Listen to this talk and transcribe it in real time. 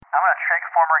I'm gonna trick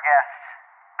former guest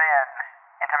Ben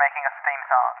into making us a theme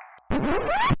song.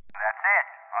 That's it.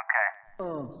 Okay.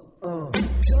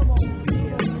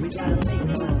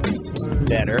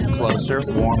 Better, closer,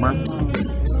 warmer.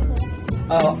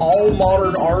 All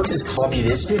modern art is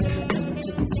communistic.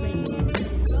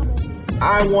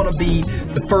 I want to be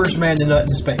the first man to nut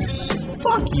in space.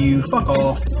 Fuck you. Fuck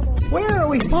off. Where are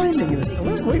we finding it?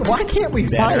 Why can't we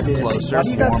find it? Closer, Why do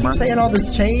you guys warmer. keep saying all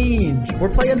this change? We're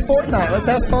playing Fortnite. Let's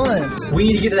have fun. We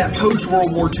need to get to that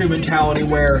post-World War II mentality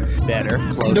where Better,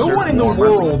 closer, no one in the warmer.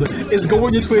 world is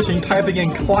going to Twitch and typing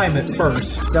in climate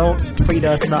first. Don't tweet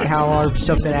us about how our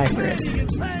stuff's inaccurate.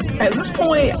 At this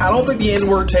point, I don't think the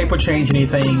N-word tape would change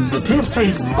anything. The piss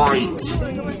tape might.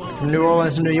 From New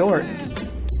Orleans to New York.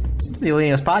 It's the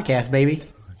Elenius Podcast, baby.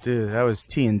 Dude, that was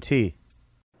TNT.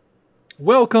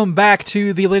 Welcome back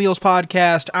to the Millennials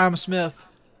Podcast. I'm Smith.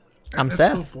 I'm That's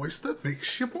Seth. the voice that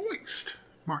makes you moist,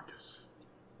 Marcus.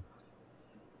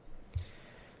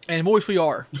 And moist we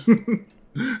are.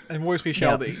 And moist we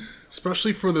shall be.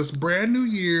 Especially for this brand new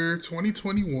year,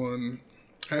 2021.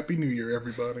 Happy New Year,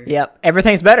 everybody. Yep,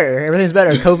 everything's better. Everything's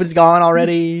better. COVID's gone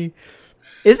already.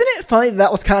 Isn't it funny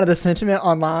that was kind of the sentiment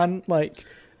online? Like,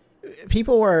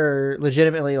 people were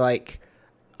legitimately like,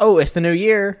 oh, it's the new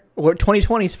year.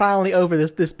 2020 is finally over.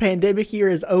 This pandemic year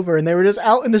is over. And they were just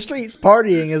out in the streets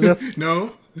partying as if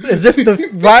No? the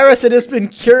virus had just been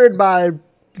cured by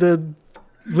the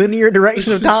linear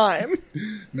direction of time.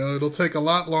 No, it'll take a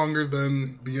lot longer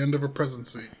than the end of a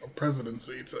presidency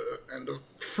to end a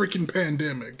freaking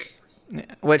pandemic.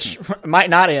 Which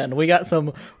might not end. We've got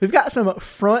some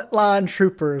frontline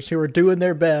troopers who are doing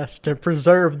their best to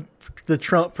preserve the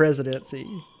Trump presidency.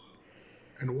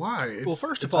 And why?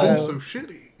 First of it's all- been so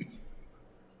shitty.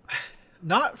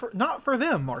 Not for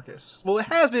them, Marcus. Well, it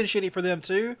has been shitty for them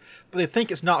too, but they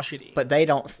think it's not shitty. But they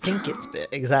don't think it's bit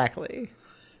exactly.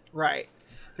 Right.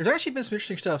 There's actually been some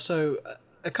interesting stuff. So,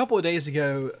 a couple of days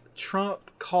ago, Trump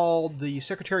called the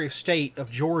Secretary of State of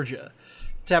Georgia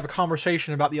to have a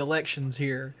conversation about the elections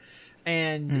here.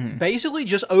 And basically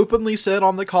just openly said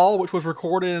on the call, which was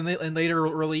recorded and later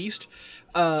released,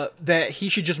 that he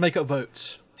should just make up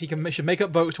votes. Should make up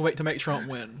votes to make Trump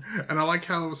win. And I like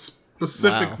how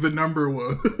specific the number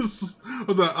was.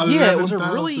 Was it Yeah, it was a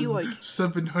really, like-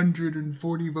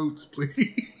 740 votes,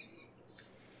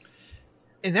 please?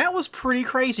 And that was pretty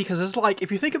crazy because it's like,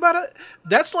 if you think about it,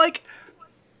 that's like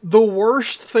the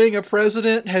worst thing a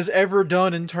president has ever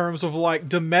done in terms of like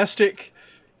domestic.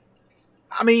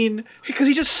 I mean, because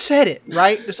he just said it,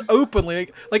 right? Just openly.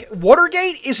 Like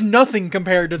Watergate is nothing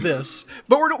compared to this.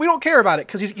 But we don't care about it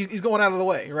because he's going out of the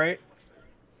way, right?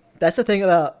 That's the thing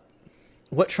about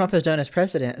what Trump has done as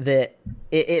president, that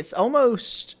it's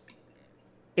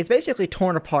basically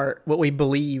torn apart what we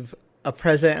believe a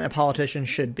president and a politician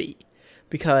should be.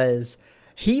 Because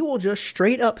he will just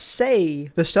straight up say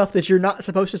the stuff that you're not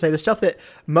supposed to say, the stuff that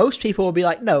most people will be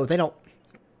like, no, they don't.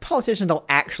 Politicians don't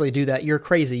actually do that. You're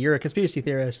crazy. You're a conspiracy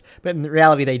theorist. But in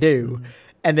reality, they do. Mm-hmm.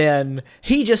 And then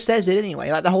he just says it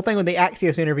anyway. Like the whole thing with the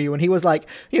Axios interview when he was like,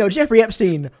 Jeffrey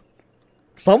Epstein,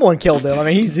 someone killed him. I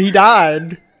mean, he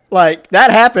died. Like, that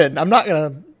happened. I'm not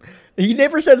going to... He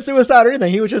never said suicide or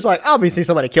anything. He was just like, obviously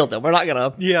somebody killed him. We're not going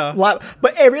to lie.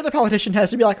 But every other politician has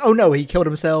to be like, oh no, he killed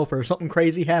himself or something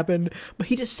crazy happened. But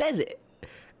he just says it.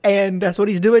 And that's what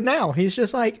he's doing now. He's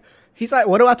like,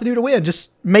 what do I have to do to win?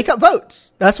 Just make up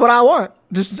votes. That's what I want.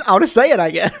 I'll just say it,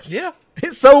 I guess. Yeah.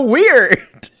 It's so weird.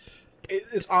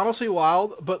 It's honestly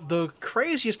wild. But the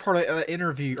craziest part of that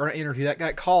interview,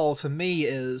 that call to me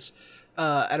is...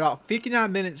 at about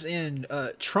 59 minutes in,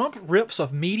 Trump rips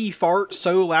a meaty fart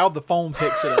so loud the phone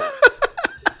picks it up.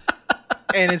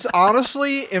 And it's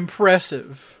honestly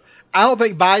impressive. I don't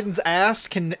think Biden's ass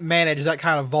can manage that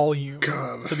kind of volume,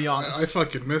 God, to be honest. I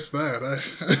fucking missed that.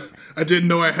 I didn't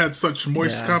know I had such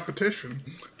moist competition.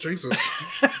 Jesus.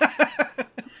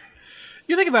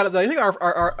 You think about it, though. You think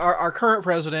our current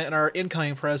president and our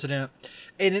incoming president,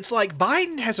 and it's like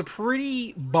Biden has a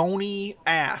pretty bony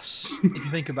ass, if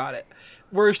you think about it.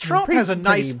 Whereas Trump has a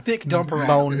nice, thick dumper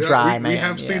bone on. dry we man.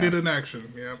 have seen it in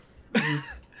action. Yeah.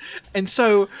 And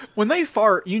so, when they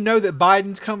fart, you know that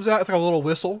Biden's comes out, it's like a little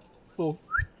whistle.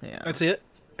 That's it.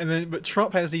 But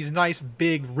Trump has these nice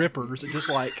big rippers that just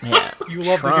like, you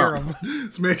love to hear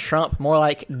them. Trump, more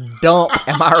like dump,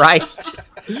 am I right?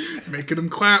 Making them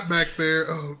clap back there.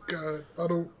 Oh, God. I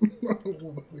don't want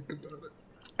to think about it.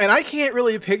 And I can't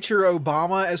really picture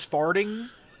Obama as farting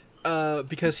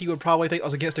because he would probably think I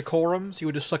was against decorum, so he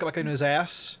would just suck it back in his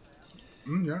ass.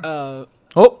 Yeah.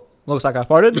 Looks like I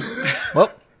farted.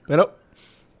 Well, get up.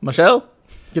 Michelle,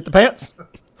 get the pants.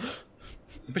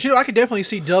 But I could definitely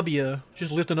see W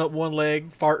just lifting up one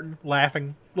leg, farting,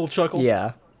 laughing, little chuckle.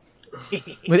 Yeah.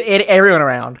 With everyone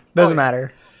around. Doesn't yeah.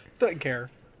 matter. Doesn't care.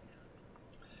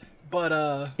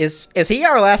 But Is he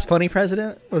our last funny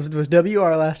president? Was W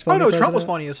our last funny president? Trump was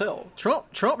funny as hell.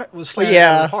 Trump was slaying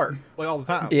Yeah. it hard, like all the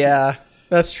time. Yeah,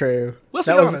 that's true. Let's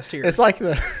That be was- honest here. It's like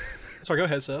the Sorry, go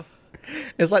ahead, Seth.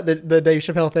 it's like the Dave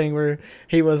Chappelle thing where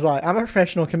he was like, "I'm a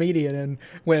professional comedian," and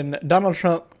when Donald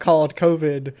Trump called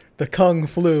COVID the Kung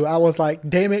flu, I was like,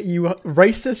 "Damn it, you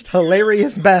racist,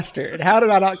 hilarious bastard! How did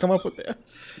I not come up with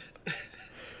this?"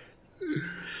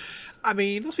 I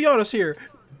mean, let's be honest here.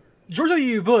 George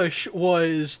W. Bush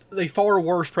was a far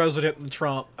worse president than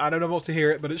Trump. I don't know who wants to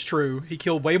hear it, but it's true. He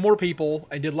killed way more people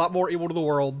and did a lot more evil to the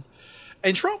world.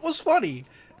 And Trump was funny.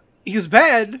 He was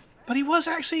bad, but he was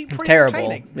actually pretty Terrible.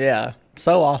 entertaining. Yeah,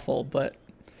 so awful, but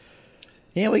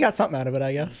yeah, we got something out of it,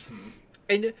 I guess.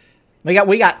 And We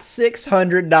got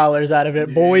 $600 out of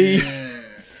it,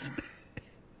 boys.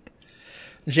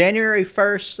 January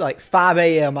 1st, like 5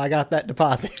 a.m. I got that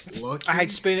deposit. Lucky. I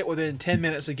had spent it within 10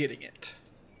 minutes of getting it.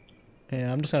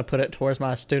 Yeah, I'm just gonna put it towards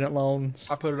my student loans.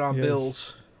 I put it on Yes.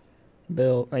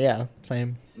 bills. Yeah,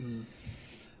 same.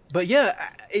 But yeah,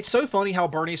 it's so funny how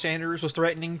Bernie Sanders was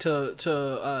threatening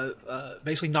to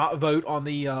basically not vote on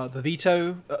the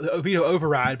veto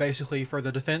override basically for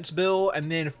the defense bill, and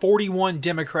then 41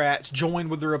 Democrats joined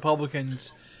with the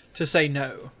Republicans to say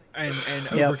no and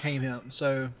Yep. overcame him.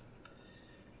 So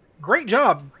great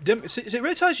job. It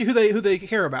really tells you who they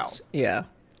care about. Yeah.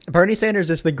 Bernie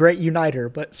Sanders is the great uniter,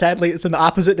 but sadly it's in the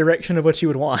opposite direction of what you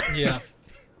would want. Yeah.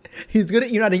 He's good at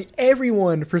uniting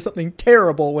everyone for something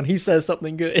terrible when he says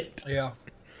something good. Yeah.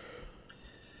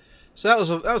 So that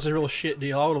was a real shit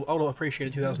deal. I would have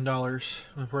appreciated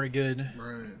 $2,000. Pretty good.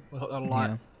 Right. Would help out a lot.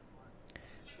 Yeah.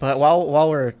 But while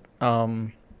we're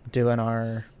doing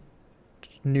our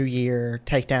New Year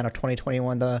takedown of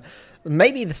 2021,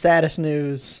 maybe the saddest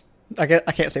news. I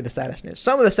can't say the saddest news.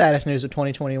 Some of the saddest news of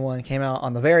 2021 came out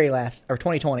on the very last, or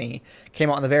 2020 came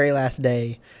out on the very last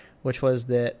day, which was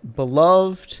that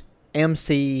beloved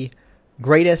MC,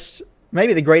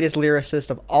 maybe the greatest lyricist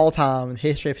of all time in the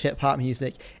history of hip hop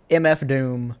music, MF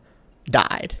Doom,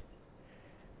 died.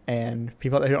 And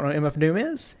people that don't know who MF Doom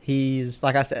is, he's,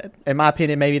 like I said, in my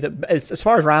opinion, maybe as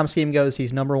far as rhyme scheme goes,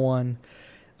 he's number one.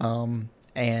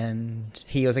 And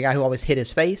he was a guy who always hid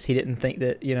his face. He didn't think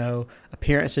that,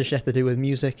 appearances should have to do with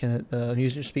music and that the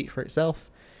music should speak for itself.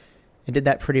 And did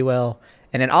that pretty well.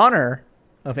 And in honor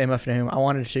of MF Doom, I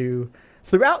wanted to,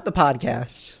 throughout the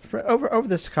podcast, over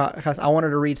this podcast, I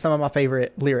wanted to read some of my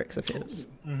favorite lyrics of his.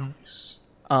 So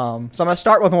I'm going to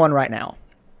start with one right now.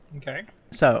 Okay.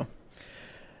 So,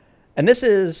 and this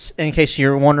is, in case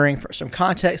you're wondering for some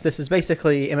context, this is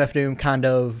basically MF Doom kind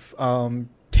of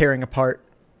tearing apart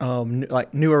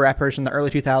newer rappers in the early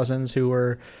 2000s who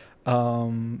were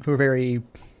very,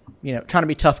 trying to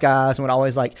be tough guys and would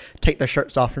always take their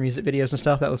shirts off for music videos and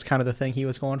stuff. That was kind of the thing he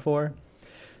was going for.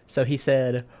 So he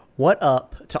said, "What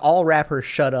up to all rappers,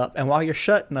 shut up, and while you're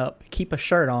shutting up, keep a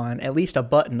shirt on, at least a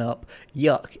button up.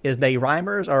 Yuck, is they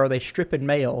rhymers or are they stripping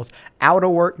males? Out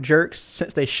of work jerks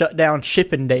since they shut down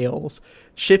Chippendales.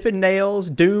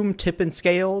 Chippendales, Doom, tipping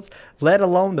scales, let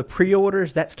alone the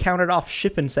pre-orders that's counted off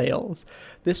shipping sales.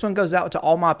 This one goes out to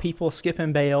all my people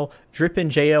skipping bail, dripping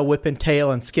jail, whipping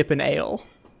tail, and skipping ale."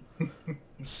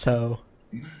 So,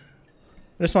 I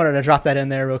just wanted to drop that in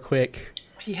there real quick.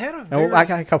 He had I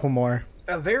got a couple more.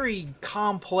 a very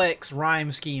complex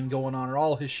rhyme scheme going on in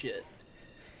all his shit.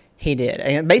 He did,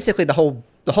 and basically the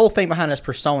whole thing behind his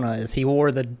persona is he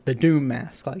wore the Doom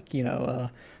mask,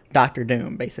 Dr.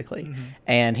 Doom, basically,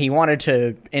 and he wanted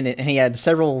to, and he had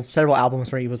several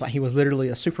albums where he was literally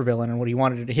a supervillain, and what he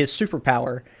wanted to, his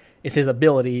superpower is his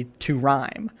ability to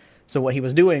rhyme. So what he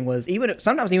was doing was,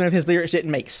 sometimes even if his lyrics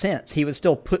didn't make sense, he would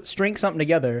still string something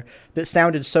together that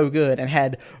sounded so good and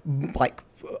had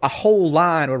a whole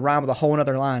line would rhyme with a whole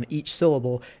other line each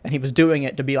syllable, and he was doing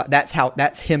it to be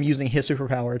that's him using his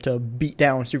superpower to beat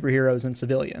down superheroes and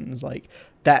civilians.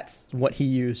 That's what he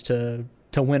used to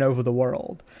win over the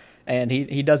world, and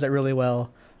he does it really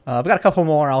well. I've got a couple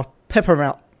more. I'll pepper them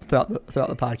out throughout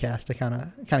the podcast to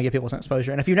kind of give people some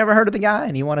exposure. And if you've never heard of the guy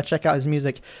and you want to check out his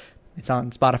music, it's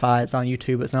on Spotify, it's on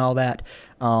YouTube, it's on all that.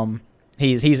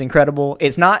 He's incredible.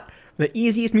 It's not the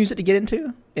easiest music to get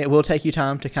into. It will take you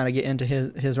time to kind of get into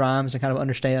his rhymes and kind of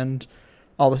understand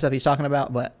all the stuff he's talking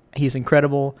about, but he's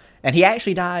incredible. And he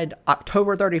actually died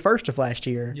October 31st of last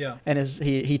year. Yeah. And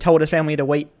he told his family to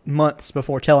wait months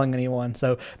before telling anyone.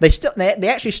 So they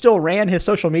actually still ran his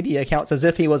social media accounts as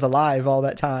if he was alive all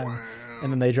that time. Wow.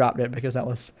 And then they dropped it because that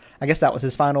was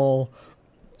his final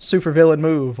supervillain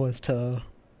move, was to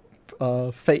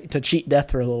fate to cheat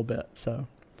death for a little bit. So,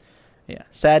 yeah,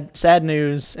 sad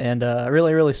news, and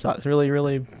really, really sucks. Really,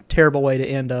 really terrible way to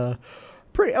end a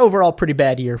pretty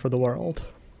bad year for the world.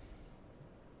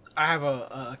 I have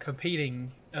a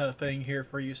competing thing here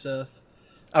for you, Seth.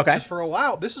 Okay. Just for a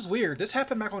while, this is weird. This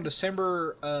happened back on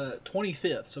December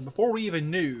 25th, so before we even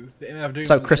knew the MF Doom.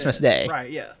 So was Christmas dead. Day.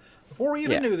 Right? Yeah. Before we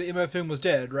even knew that MF Doom was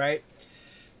dead, right?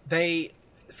 They,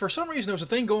 for some reason, there was a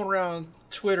thing going around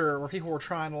Twitter where people were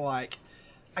trying to, like,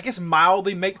 I guess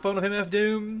mildly make fun of MF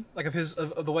Doom, like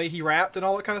of the way he rapped and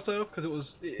all that kind of stuff, because it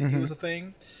was a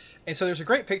thing. And so there's a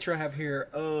great picture I have here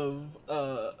of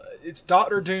it's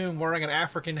Dr. Doom wearing an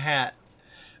African hat,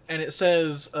 and it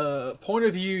says, "Point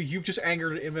of view, you've just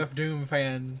angered an MF Doom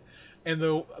fan." And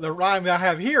the rhyme that I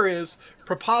have here is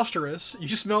preposterous.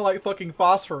 You smell like fucking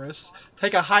phosphorus.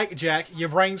 Take a hike, Jack. Your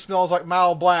brain smells like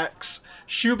Mile Blacks.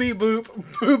 Shooby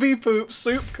boop, booby poop,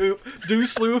 soup coop, do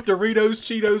sleuth, Doritos,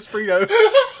 Cheetos, Fritos.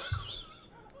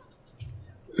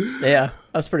 Yeah,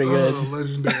 that's pretty good. Oh,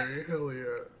 legendary. Hell yeah.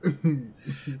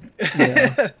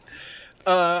 Yeah.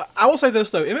 I will say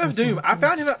this though, MF Doom. I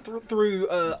found him out through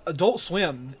Adult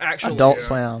Swim. Actually, Adult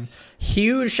Swim.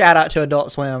 Huge shout out to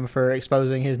Adult Swim for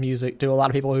exposing his music to a lot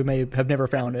of people who may have never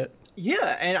found it.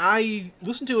 Yeah, and I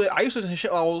listened to it. I used to listen to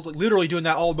shit while I was like, literally doing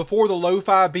that all before the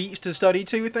lo-fi beats to study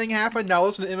to thing happened. Now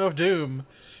listen to MF Doom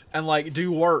and like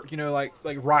do work, like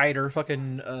write or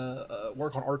fucking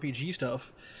work on RPG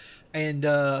stuff. And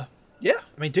yeah,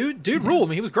 I mean, dude ruled. I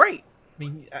mean, he was great. I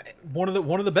mean, one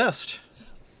of the best.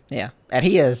 Yeah, and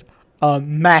he has a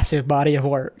massive body of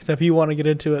work. So if you want to get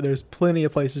into it, there's plenty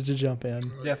of places to jump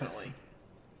in. Definitely.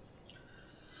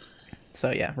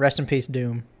 So yeah, rest in peace,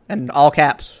 Doom, and all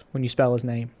caps when you spell his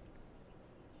name.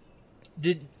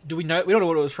 Do we know? We don't know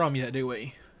what it was from yet, do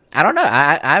we? I don't know.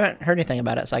 I haven't heard anything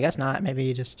about it, so I guess not.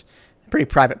 Maybe just a pretty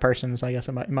private person, so I guess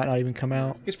it might not even come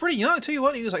out. He's pretty young too.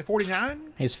 What? He was like 49.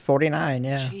 He's 49.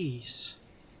 Yeah. Jeez.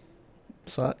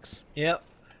 Sucks. Yep.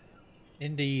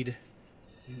 Indeed.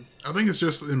 I think it's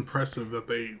just impressive that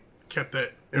they kept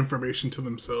that information to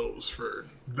themselves for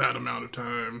that amount of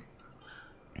time.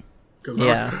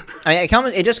 Yeah, I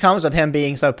mean, it just comes with him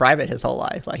being so private his whole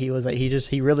life. Like he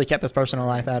really kept his personal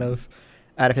life out of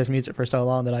his music for so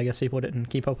long that I guess people didn't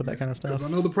keep up with that kind of stuff. Because I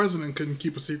know the president couldn't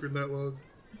keep a secret that long.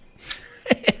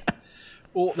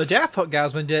 Well, the Daft Punk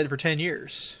guy's been dead for 10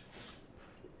 years.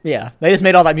 Yeah, they just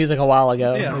made all that music a while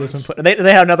ago. Yeah.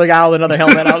 They had another guy with another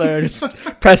helmet out there just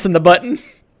pressing the button.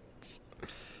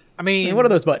 I mean, what are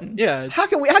those buttons? Yeah, how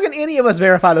can any of us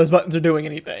verify those buttons are doing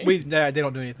anything? They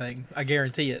don't do anything. I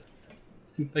guarantee it.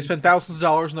 They spend thousands of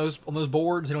dollars on those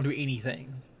boards. They don't do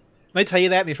anything. They tell you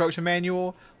that in the instruction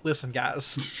manual. Listen,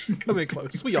 guys, come in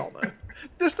close. We all know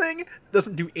this thing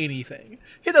doesn't do anything.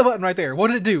 Hit that button right there. What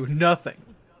did it do? Nothing.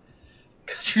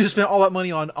 Because you just spent all that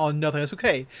money on nothing. That's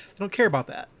okay. They don't care about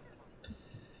that.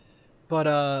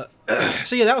 But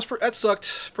so yeah, that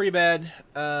sucked pretty bad.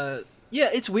 Yeah,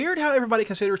 it's weird how everybody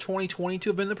considers 2020 to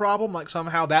have been the problem. Like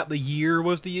somehow that the year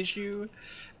was the issue.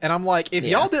 And I'm like, if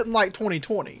y'all didn't like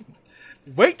 2020,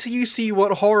 wait till you see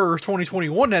what horror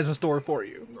 2021 has in store for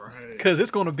you. Because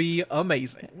it's going to be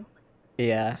amazing.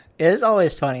 Yeah. It is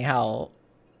always funny how...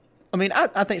 I mean,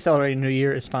 I think celebrating New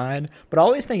Year is fine, but I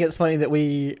always think it's funny that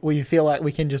we feel like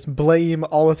we can just blame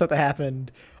all the stuff that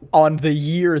happened on the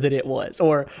year that it was,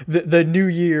 or the new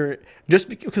year, just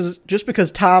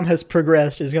because time has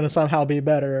progressed is going to somehow be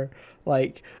better.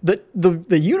 Like the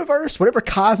universe, whatever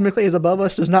cosmically is above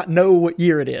us, does not know what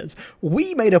year it is.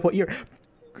 We made up what year.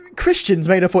 Christians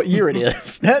made up what year it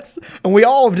is. And we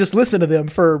all just listen to them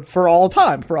for all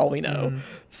time, for all we know.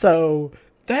 So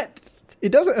that.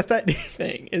 It doesn't affect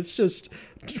anything. It's just,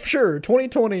 sure,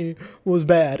 2020 was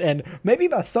bad, and maybe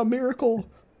by some miracle,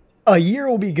 a year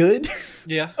will be good.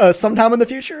 Yeah. Sometime in the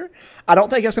future. I don't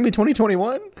think it's gonna be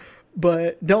 2021,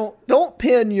 but don't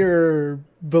pin your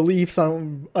beliefs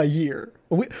on a year.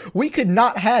 We could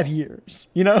not have years.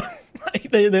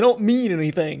 Like they don't mean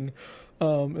anything,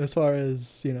 as far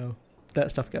as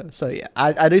that stuff goes. So yeah,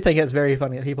 I do think it's very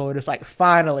funny that people are just like,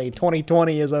 finally,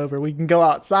 2020 is over. We can go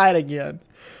outside again.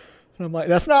 I'm like,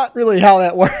 that's not really how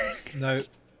that works. No,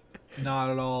 not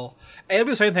at all. And it'll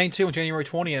be the same thing, too, on January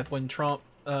 20th when Trump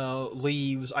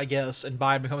leaves, I guess, and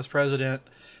Biden becomes president.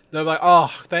 They're like,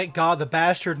 oh, thank God the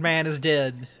bastard man is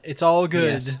dead. It's all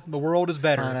good. Yes. The world is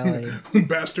better. Finally.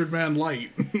 Bastard man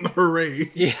light. Hooray.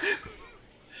 Yeah.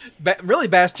 Really,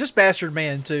 just Bastard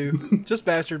Man 2. Just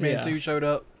Bastard Man 2 showed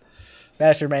up.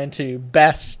 Bastard Man 2.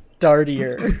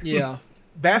 Bastardier. Yeah.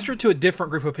 Bastard to a different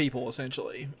group of people,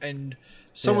 essentially. And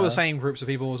some of the same groups of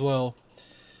people as well.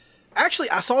 Actually,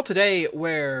 I saw today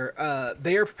where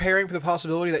they are preparing for the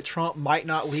possibility that Trump might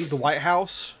not leave the White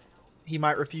House he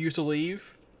might refuse to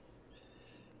leave.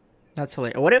 That's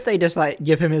hilarious. What if they just like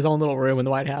give him his own little room in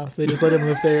the White House? They just let him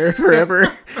live there forever,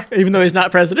 even though he's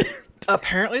not president.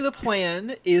 Apparently, the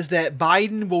plan is that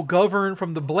Biden will govern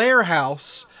from the Blair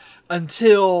House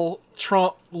until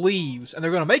Trump leaves, and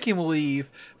they're going to make him leave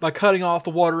by cutting off the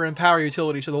water and power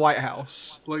utilities to the White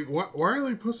House. Like, why are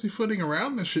they pussyfooting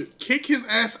around this shit? Kick his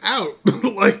ass out.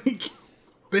 Like,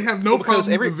 they have no because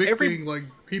problem evicting like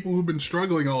people who've been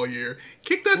struggling all year.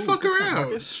 Kick that fucker out.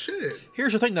 Marcus. Shit.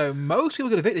 Here's the thing, though: most people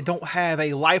get evicted don't have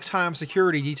a lifetime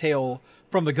security detail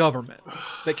from the government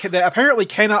that apparently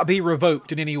cannot be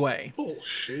revoked in any way.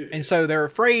 Bullshit. And so they're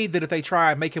afraid that if they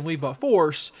try and make him leave by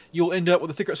force, you'll end up with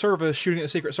the Secret Service shooting at the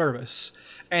Secret Service.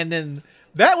 And then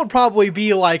that would probably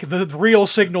be like the real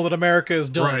signal that America is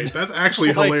done. Right. That's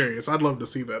actually Like- hilarious. I'd love to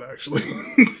see that, actually.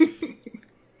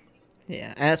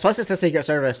 Yeah, and plus it's the Secret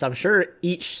Service. I'm sure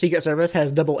each Secret Service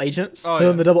has double agents, Oh, so yeah.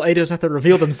 then the double agents have to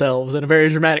reveal themselves in a very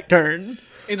dramatic turn.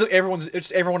 It's like everyone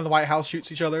in the White House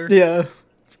shoots each other. Yeah,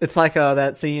 it's like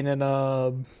that scene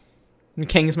in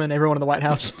Kingsman. Everyone in the White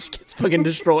House just gets fucking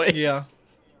destroyed. Yeah.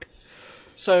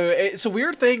 So it's a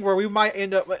weird thing where we might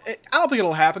end up. I don't think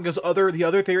it'll happen because the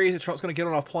other theory is that Trump's going to get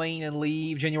on a plane and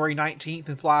leave January 19th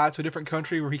and fly to a different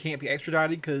country where he can't be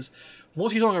extradited because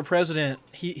once he's no longer president,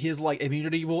 his like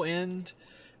immunity will end,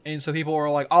 and so people are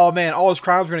like, "Oh man, all his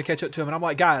crimes are going to catch up to him." And I'm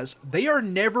like, guys, they are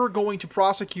never going to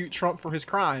prosecute Trump for his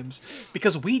crimes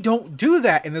because we don't do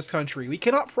that in this country. We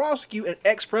cannot prosecute an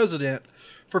ex-president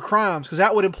for crimes because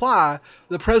that would imply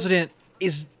the president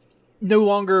is no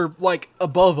longer like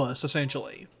above us,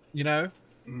 essentially. You know?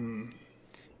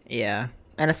 Yeah,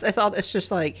 and it's just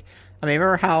like, I mean,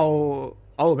 remember how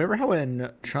when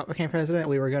Trump became president,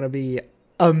 we were gonna be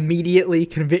immediately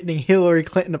convicting Hillary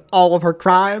Clinton of all of her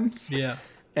crimes, Yeah.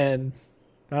 and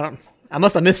I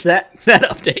must have missed that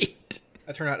update.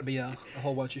 That turned out to be a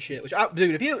whole bunch of shit. Which,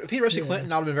 dude, if he arrested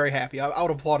Clinton, I would have been very happy. I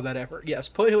would have applauded that effort. Yes,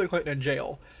 put Hillary Clinton in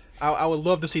jail. I would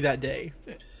love to see that day.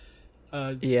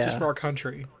 Yeah. Just for our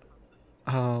country.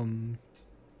 And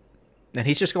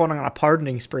he's just going on a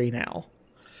pardoning spree now.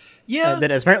 Yeah.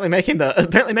 That is apparently making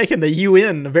the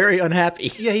UN very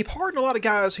unhappy. Yeah, he pardoned a lot of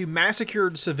guys who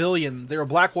massacred civilians. They were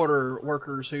Blackwater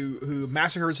workers who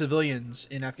massacred civilians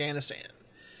in Afghanistan.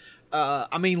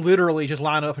 I mean, literally just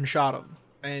line up and shot them.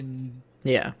 And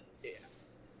Yeah.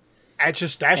 that's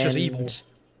just evil.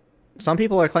 Some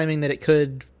people are claiming that it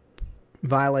could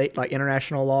violate like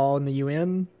international law in the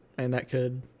UN, and that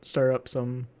could stir up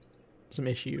some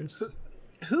issues.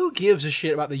 Who gives a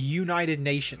shit about the United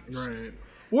Nations? Right.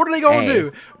 What are they going to Hey.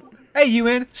 do? Hey,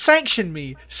 UN, sanction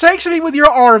me. Sanction me with your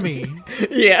army.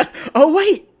 Yeah. Oh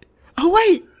wait.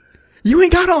 You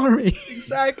ain't got army.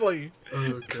 Exactly.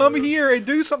 Okay. Come here and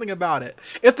do something about it.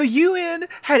 If the UN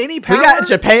had any power, We got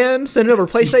Japan sending over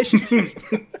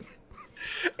PlayStations.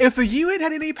 if the UN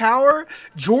had any power,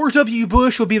 George W.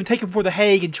 Bush would be taken before the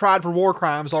Hague and tried for war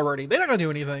crimes already. They're not going to do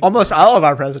anything. Almost all of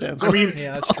our presidents. I mean,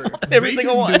 Yeah, that's true. every they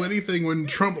single didn't one. do anything when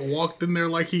Trump walked in there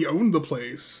like he owned the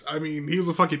place. I mean, he was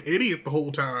a fucking idiot the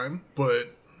whole time,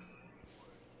 but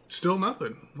still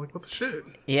nothing. Like, what the shit?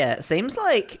 Yeah, it seems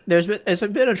like there's been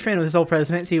a trend with this whole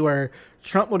presidency where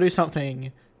Trump will do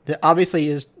something that obviously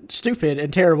is stupid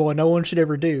and terrible and no one should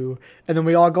ever do, and then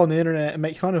we all go on the internet and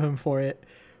make fun of him for it.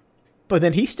 But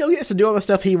then he still gets to do all the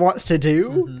stuff he wants to do.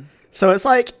 Mm-hmm. So it's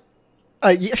like,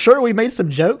 yeah, sure, we made some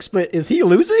jokes, but is he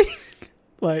losing?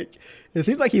 Like, it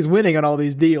seems like he's winning on all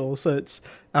these deals. So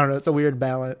I don't know, it's a weird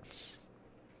balance.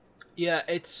 Yeah,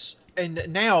 and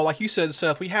now, like you said,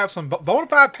 Seth, we have some bona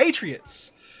fide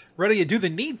patriots ready to do the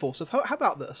needful. So how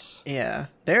about this? Yeah,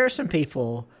 there are some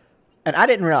people, and I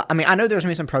didn't realize. I mean, I know there's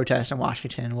gonna be some protests in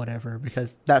Washington, whatever,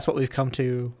 because that's what we've come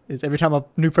to. Is every time a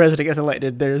new president gets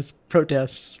elected, there's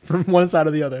protests from one side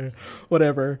or the other,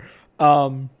 whatever.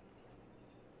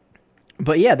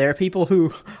 But yeah, there are people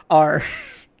who are.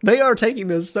 They are taking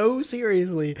this so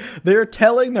seriously. They're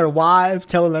telling their wives,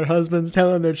 telling their husbands,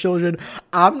 telling their children,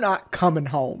 "I'm not coming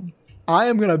home. I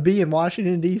am gonna be in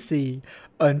Washington D.C.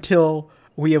 until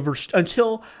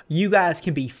you guys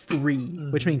can be free,"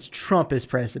 which means Trump is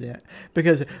president.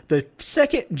 Because the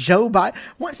second Joe Biden,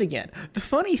 once again, the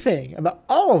funny thing about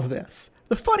all of this,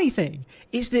 the funny thing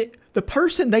is that the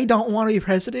person they don't want to be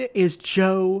president is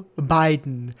Joe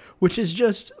Biden, which is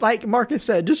just, like Marcus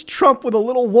said, just Trump with a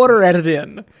little water added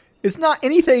in. It's not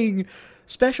anything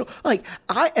special. And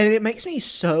it makes me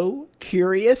so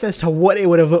curious as to what it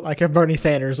would have looked like if Bernie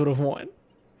Sanders would have won.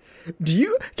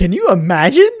 Can you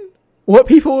imagine what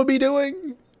people would be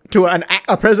doing to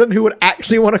a president who would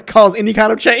actually want to cause any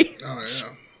kind of change? Oh,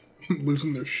 yeah.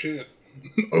 Losing their shit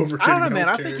over I don't know, man.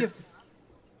 I healthcare. think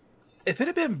if it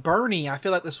had been Bernie, I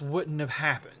feel like this wouldn't have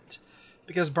happened.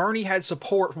 because Bernie had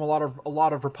support from a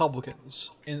lot of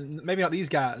Republicans, and maybe not these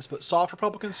guys, but soft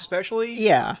Republicans especially.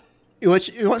 Yeah.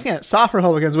 Which, once again, soft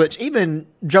Republicans, which even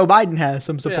Joe Biden has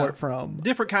some support from.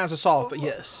 Different kinds of soft, but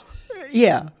yes.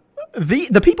 Yeah.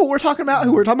 The people we're talking about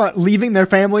who were talking about leaving their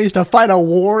families to fight a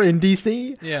war in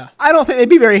D.C., Yeah. I don't think they'd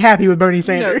be very happy with Bernie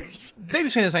Sanders. They'd be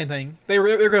saying the same thing. They're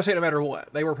going to say it no matter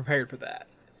what. They were prepared for that.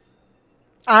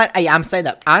 I'm saying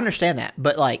that. I understand that.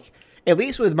 But, like, at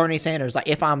least with Bernie Sanders, like,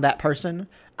 if I'm that person,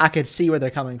 I could see where they're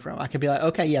coming from. I could be like,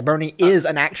 okay, yeah, Bernie is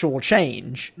an actual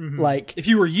change. Like, If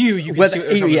you were you could see what they're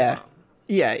coming from.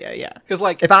 Yeah. Because,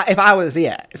 like, If I was,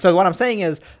 yeah. So what I'm saying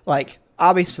is, like,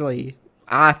 obviously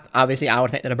I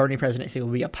would think that a Bernie presidency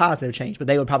would be a positive change, but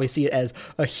they would probably see it as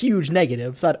a huge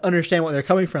negative. So I'd understand where they're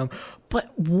coming from.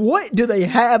 But what do they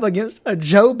have against a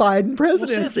Joe Biden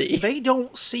presidency? they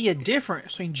don't see a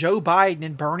difference between Joe Biden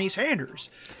and Bernie Sanders.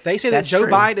 They say that That's Joe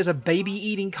true. Biden is a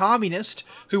baby-eating communist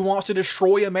who wants to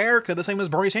destroy America the same as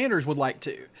Bernie Sanders would like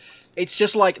to. It's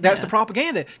just like, that's the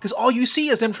propaganda. Because all you see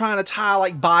is them trying to tie,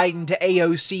 like, Biden to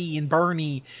AOC and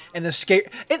Bernie and the scare.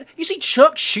 And you see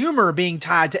Chuck Schumer being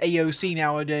tied to AOC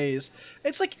nowadays.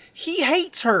 It's like, he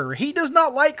hates her. He does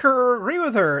not like her or agree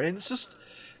with her. And it's just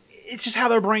how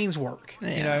their brains work,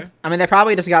 you know? I mean, they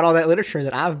probably just got all that literature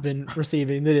that I've been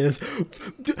receiving that is,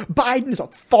 Biden is a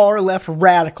far left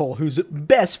radical who's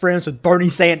best friends with Bernie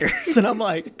Sanders. And I'm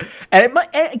like, and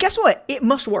guess what? It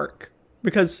must work.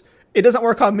 Because it doesn't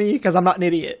work on me because I'm not an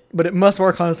idiot, but it must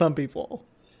work on some people.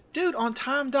 Dude, on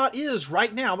time.is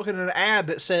right now, I'm looking at an ad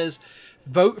that says,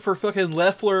 vote for fucking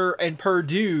Loeffler and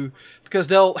Perdue because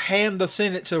they'll hand the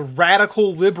Senate to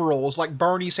radical liberals like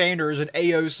Bernie Sanders and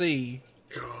AOC.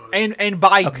 God. And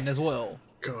Biden as well.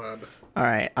 God. All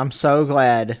right. I'm so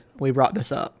glad we brought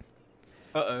this up.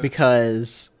 Uh-oh.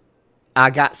 Because I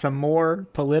got some more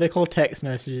political text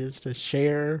messages to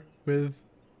share with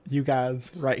you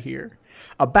guys right here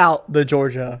about the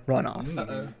Georgia runoff.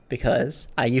 Uh-oh. Because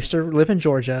I used to live in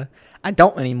Georgia. I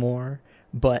don't anymore,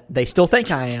 but they still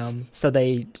think I am. So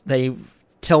they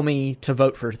tell me to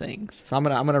vote for things. So I'm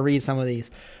gonna read some of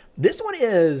these. This one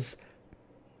is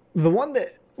the one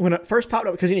that when it first popped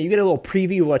up, because you get a little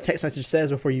preview of what a text message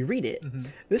says before you read it. Mm-hmm.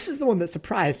 This is the one that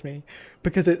surprised me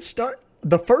because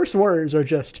the first words are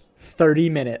just 30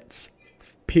 minutes.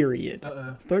 Period.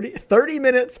 30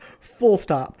 minutes, full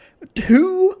stop.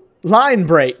 2 line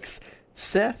breaks.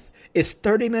 Seth, is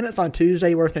 30 minutes on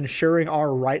Tuesday worth ensuring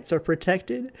our rights are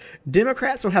protected?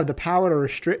 Democrats will have the power to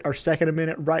restrict our Second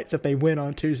Amendment rights if they win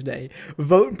on Tuesday.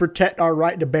 Vote and protect our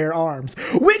right to bear arms,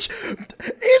 which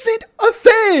isn't a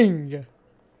thing.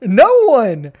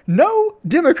 No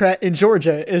Democrat in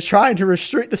Georgia is trying to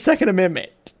restrict the Second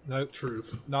Amendment. Nope.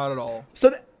 Truth. Not at all.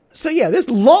 So yeah, this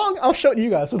long, I'll show it to you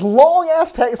guys, this long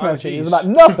ass text message is geez. about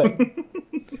nothing.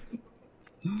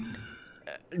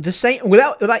 The same,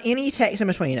 without any text in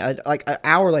between, like an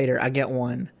hour later, I get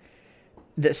one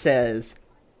that says,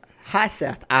 "Hi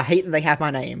Seth, I hate that they have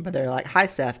my name, but they're like, hi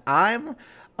Seth, I'm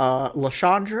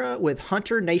Lashandra with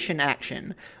Hunter Nation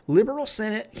Action. Liberal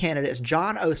Senate candidates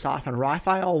Jon Ossoff and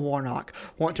Raphael Warnock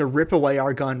want to rip away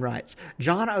our gun rights.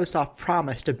 Jon Ossoff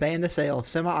promised to ban the sale of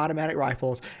semi-automatic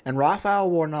rifles, and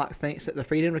Raphael Warnock thinks that the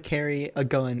freedom to carry a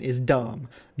gun is dumb.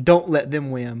 Don't let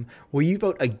them win. Will you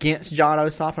vote against Jon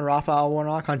Ossoff and Raphael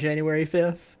Warnock on January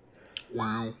 5th?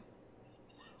 Wow.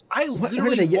 I where did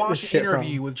literally they get watched this an shit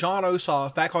interview from? with Jon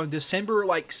Ossoff back on December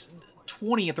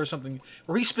 20th or something,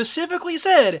 where he specifically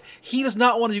said he does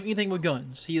not want to do anything with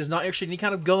guns. He is not interested in any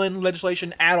kind of gun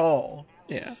legislation at all.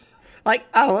 Yeah. Like,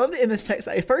 I love that in this text,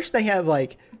 at first they have,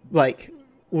 like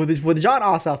with Jon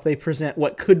Ossoff, they present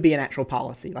what could be an actual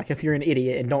policy. Like, if you're an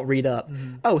idiot and don't read up,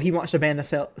 oh, he wants to ban the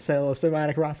sale of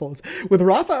semi-automatic rifles. With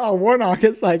Raphael Warnock,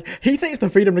 it's like, he thinks the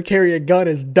freedom to carry a gun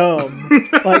is dumb.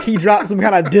 Like, he dropped some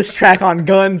kind of diss track on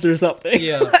guns or something.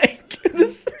 Yeah. Like,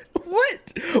 this,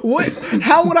 what,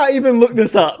 how would I even look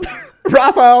this up?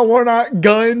 Raphael Warnock,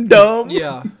 gun, dumb?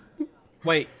 Yeah.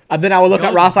 Wait. And then I would look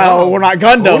at Gun Raphael dumb. Warnock,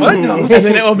 gun dumb. And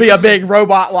then it will be a big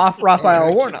robot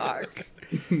Raphael Warnock.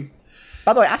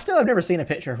 By the way, I still have never seen a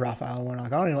picture of Raphael Warnock. I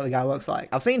don't even know what the guy looks like.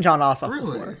 I've seen Jon Ossoff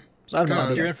Really? before. So I have no God.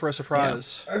 You're idea. in for a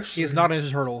surprise. Yeah. He is not a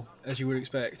Ninja Turtle, as you would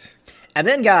expect. And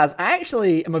then, guys, I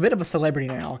actually am a bit of a celebrity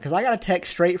now because I got a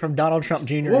text straight from Donald Trump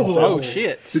Jr. Whoa. Oh,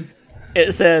 shit.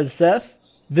 It says, Seth,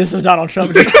 this is Donald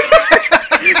Trump Jr.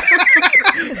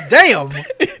 Damn!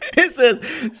 It says,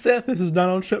 Seth, this is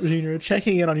Donald Trump Jr.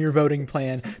 checking in on your voting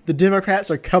plan. The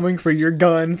Democrats are coming for your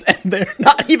guns, and they're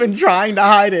not even trying to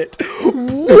hide it.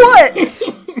 What?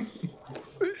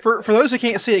 For those who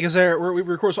can't see it, because we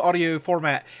record this audio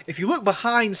format, if you look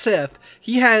behind Seth,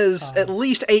 he has at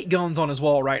least 8 guns on his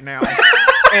wall right now.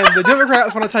 and the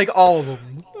Democrats want to take all of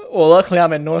them. Well, luckily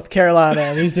I'm in North Carolina,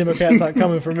 and these Democrats aren't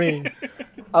coming for me.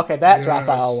 Okay, that's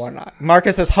Raphael Warnock.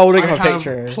 Marcus is holding up a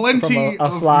picture plenty from a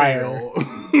of flyer. mail.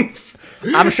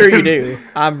 I'm sure you do.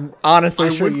 I'm honestly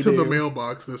sure you do. I went to the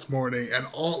mailbox this morning, and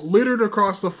all littered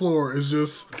across the floor is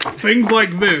just things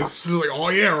like this. It's like, oh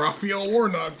yeah, Raphael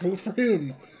Warnock, vote for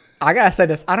him. I gotta say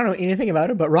this. I don't know anything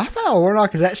about him, but Raphael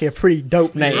Warnock is actually a pretty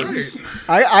dope name. Right.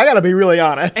 I gotta be really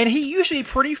honest. And he used to be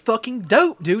pretty fucking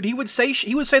dope, dude. He would say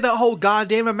that whole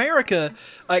goddamn America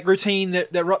routine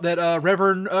that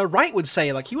Reverend Wright would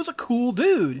say. Like, he was a cool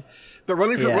dude. But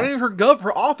running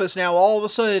for office now, all of a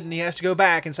sudden he has to go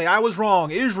back and say, I was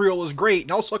wrong. Israel is great,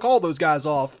 and I'll suck all those guys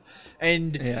off.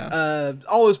 And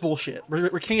all this bullshit.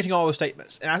 Recanting all those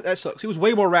statements. And that sucks. He was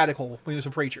way more radical when he was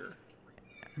a preacher.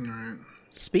 Right.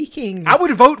 Speaking... I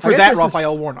would vote for that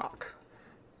Raphael Warnock.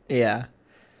 Yeah.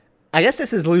 I guess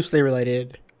this is loosely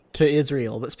related to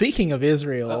Israel. But speaking of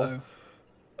Israel...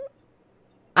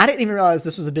 I didn't even realize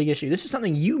this was a big issue. This is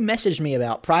something you messaged me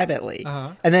about privately.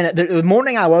 And then the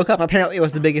morning I woke up, apparently it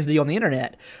was the biggest deal on the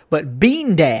internet. But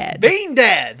Bean Dad. Bean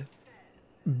Dad!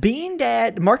 Bean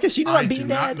Dad. Marcus, you know what Bean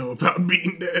Dad? I do not know about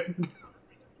Bean Dad.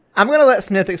 I'm going to let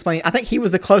Smith explain. I think he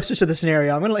was the closest to the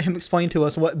scenario. I'm going to let him explain to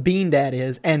us what Bean Dad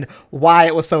is and why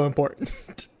it was so important.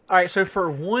 All right, so for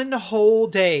one whole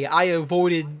day, I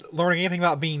avoided learning anything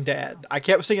about Bean Dad. I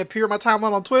kept seeing it appear on my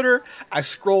timeline on Twitter. I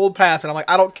scrolled past it. I'm like,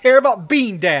 I don't care about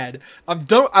Bean Dad. I'm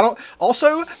done. I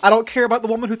don't care about the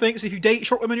woman who thinks if you date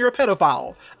short women, you're a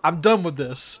pedophile. I'm done with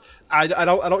this. I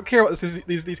don't care about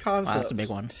these concepts. Wow, that's a big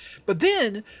one. But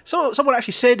then someone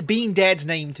actually said Bean Dad's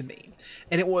name to me,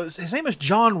 and his name is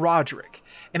John Roderick,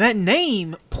 and that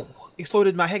name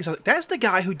exploded in my head. So I was like, that's the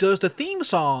guy who does the theme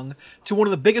song to one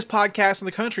of the biggest podcasts in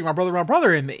the country, My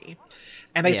Brother and Me.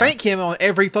 And they thank him on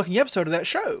every fucking episode of that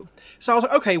show. So I was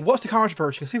like, okay, what's the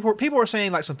controversy? Because people were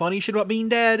saying like some funny shit about Bean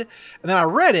Dad, and then I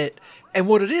read it, and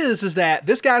what it is that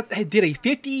this guy did a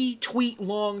 50-tweet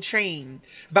long chain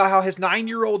about how his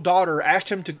 9-year-old daughter asked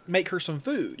him to make her some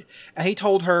food, and he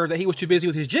told her that he was too busy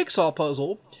with his jigsaw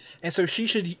puzzle, and so she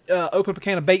should open up a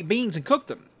can of baked beans and cook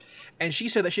them. And she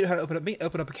said that she didn't know how to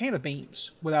open up a can of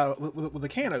beans with a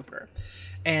can opener.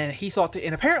 And he thought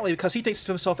and apparently because he thinks of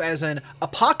himself as an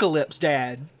apocalypse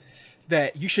dad,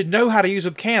 that you should know how to use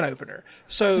a can opener.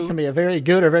 So it can be a very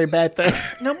good or very bad thing.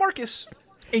 Now, Marcus,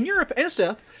 in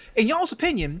y'all's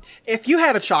opinion, if you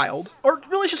had a child, or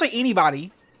really just say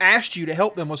anybody, asked you to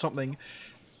help them with something,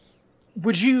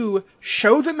 would you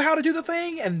show them how to do the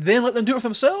thing and then let them do it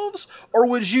themselves? Or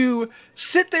would you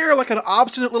sit there like an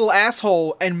obstinate little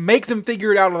asshole and make them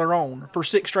figure it out on their own for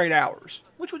 6 straight hours?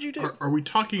 Which would you do? Are we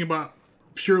talking about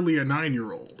purely a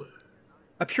 9-year-old?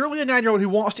 A purely a 9-year-old who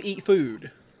wants to eat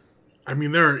food. I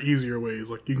mean, there are easier ways.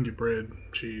 Like, you can get bread,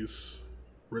 cheese,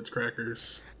 Ritz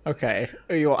crackers. Okay.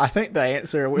 Well, I think the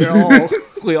answer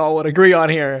we all would agree on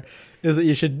here is that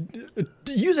you should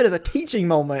use it as a teaching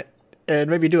moment and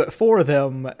maybe do it for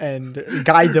them and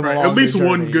guide them along. At least their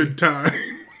one journey. good time.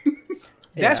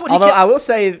 That's what. Although I will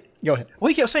say, go ahead. Well,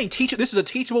 he kept saying, this is a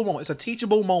teachable moment. It's a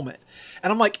teachable moment.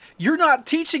 And I'm like, you're not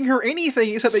teaching her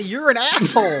anything except that you're an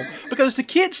asshole. Because the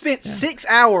kid spent 6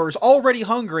 hours already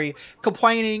hungry,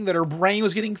 complaining that her brain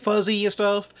was getting fuzzy and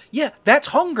stuff. Yeah, that's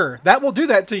hunger. That will do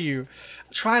that to you.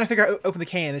 Trying to figure out open the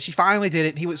can. And she finally did it.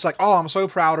 And he was like, oh, I'm so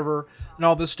proud of her and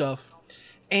all this stuff.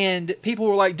 And people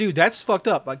were like, dude, that's fucked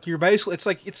up. Like, you're basically,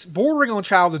 it's bordering on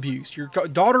child abuse. Your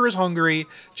daughter is hungry.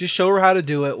 Just show her how to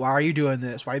do it. Why are you doing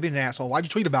this? Why are you being an asshole? Why'd you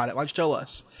tweet about it? Why'd you tell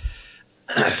us?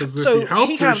 Because if So you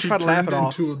helped he her, kinda she tried to laugh turned it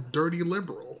off. into a dirty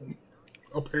liberal,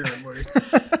 apparently.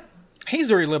 He's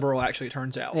very liberal, actually, it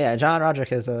turns out. Yeah, John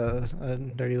Roderick is a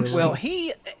dirty liberal. Well,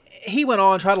 he went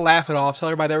on, tried to laugh it off, tell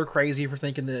everybody they were crazy for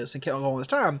thinking this, and kept on going this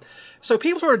time. So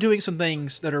people started doing some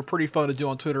things that are pretty fun to do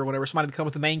on Twitter whenever somebody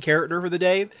becomes the main character for the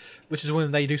day, which is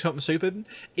when they do something stupid,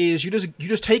 is you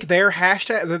just take their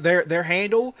hashtag, their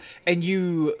handle, and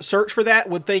you search for that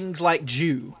with things like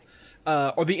Jew,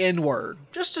 or the N-word,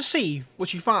 just to see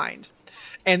what you find.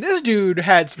 And this dude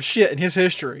had some shit in his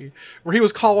history where he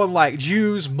was calling like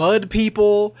Jews mud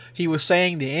people. He was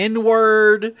saying the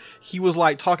N-word. He was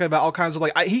like talking about all kinds of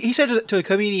like, he said to a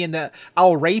comedian that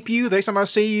I'll rape you the next time I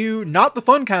see you. Not the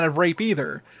fun kind of rape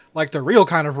either. Like the real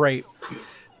kind of rape.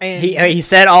 And he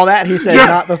said all that? He said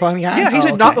not the fun kind? Yeah, he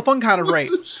said okay. not the fun kind of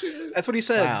rape. That's what he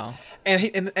said. Wow.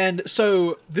 And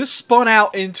so this spun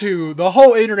out into the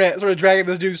whole internet sort of dragging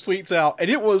this dude's tweets out, and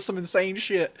it was some insane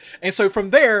shit. And so from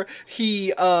there,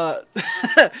 he got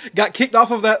kicked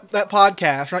off of that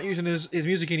podcast, not using his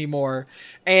music anymore,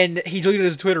 and he deleted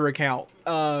his Twitter account.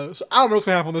 So I don't know what's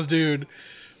gonna happen with this dude.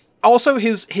 Also, he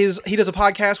does a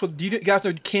podcast with. Do you guys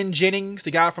know Ken Jennings,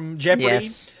 the guy from Jeopardy?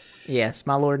 Yes,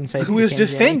 my lord and savior. Who is Ken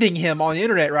defending Jennings. him on the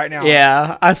internet right now?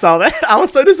 Yeah, I saw that. I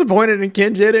was so disappointed in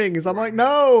Ken Jennings. I'm like,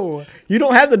 no, you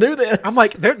don't have to do this. I'm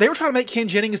like, they were trying to make Ken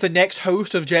Jennings the next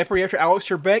host of Jeopardy after Alex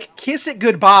Trebek. Kiss it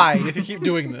goodbye if you keep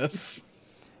doing this.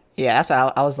 yeah. That's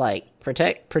why I was like,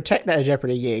 protect that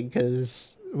Jeopardy gig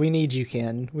because we need you,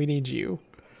 Ken. We need you.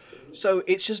 So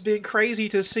it's just been crazy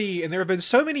to see, and there have been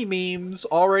so many memes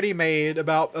already made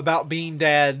about being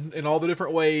dad and all the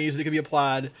different ways that could be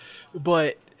applied.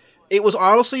 But it was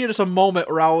honestly just a moment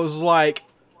where I was like,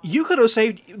 you could have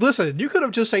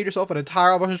just saved yourself an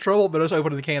entire bunch of trouble, but just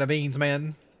opened a can of beans,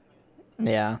 man.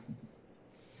 Yeah.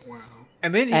 Wow.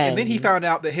 And then he found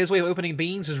out that his way of opening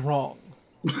beans is wrong.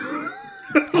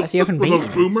 That's the open With a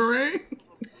beans. boomerang?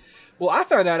 Well, I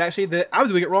found out actually that I was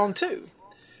doing it wrong too.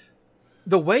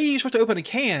 The way you're supposed to open a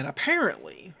can,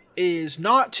 apparently, is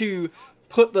not to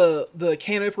put the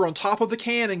can opener on top of the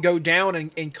can and go down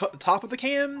and cut the top of the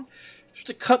can. Just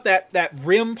to cut that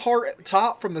rim part at the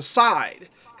top from the side,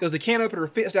 because the can opener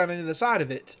fits down into the side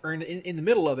of it, or in the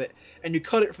middle of it, and you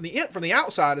cut it from the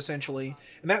outside, essentially,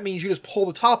 and that means you just pull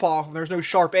the top off and there's no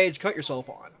sharp edge to cut yourself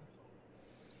on.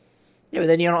 Yeah, but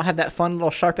then you don't have that fun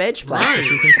little sharp edge flash Right. that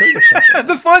you can kill yourself.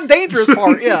 The fun, dangerous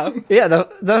part, yeah. Yeah,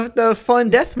 the fun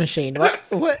death machine.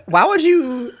 What? Why would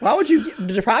you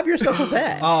deprive yourself of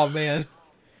that? Oh man,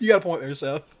 you got a point there,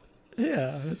 Seth.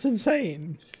 Yeah, it's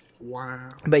insane. Wow.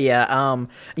 But yeah,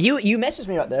 you messaged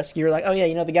me about this. You were like, oh yeah,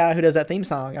 you know the guy who does that theme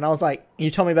song, and I was like, you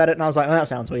told me about it, and I was like, oh, that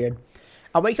sounds weird.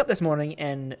 I wake up this morning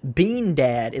and Bean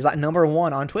Dad is like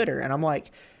 #1 on Twitter, and I'm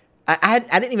like, I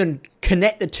didn't even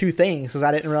connect the two things because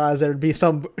I didn't realize there would be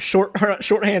some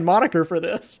shorthand moniker for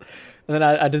this. And then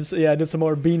I did some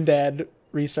more Bean Dad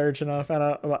research, and I found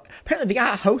out about, apparently the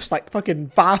guy hosts like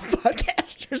fucking 5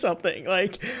 podcasts or something.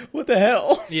 Like, what the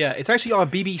hell? Yeah, it's actually on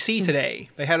BBC today.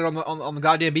 They had it on the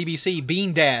goddamn BBC.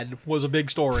 Bean Dad was a big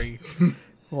story.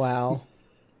 Wow,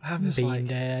 I'm just Bean like,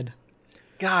 Dad.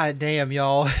 God damn,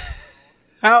 y'all.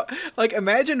 How, like,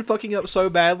 imagine fucking up so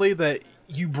badly that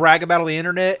you brag about it on the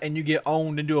internet and you get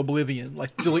owned into oblivion.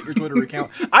 Like, delete your Twitter account.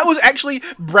 I was actually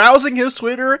browsing his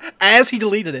Twitter as he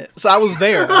deleted it. So I was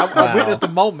there. I witnessed the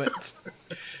moment.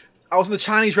 I was in the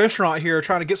Chinese restaurant here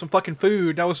trying to get some fucking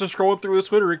food, and I was just scrolling through his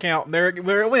Twitter account, and there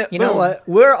it went. You Boom. know what?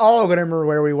 We're all going to remember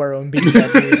where we were when Bean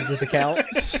Dad deleted his account.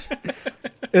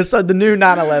 It's like the new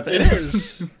 9/11. It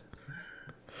is.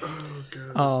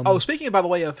 Oh, speaking, by the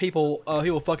way, of people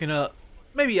fucking up,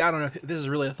 maybe, I don't know if this is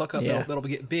really a fuck up that'll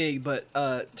get big, but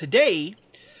today,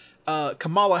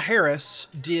 Kamala Harris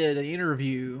did an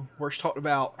interview where she talked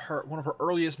about one of her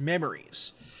earliest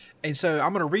memories. And so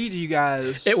I'm going to read to you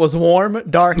guys. It was warm,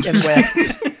 dark, and wet.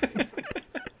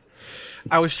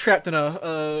 I was trapped in a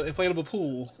inflatable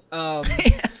pool.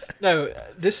 No,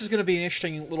 this is going to be an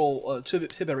interesting little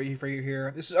tidbit for you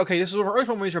here. This is what her earliest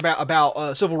memories are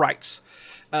about civil rights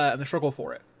and the struggle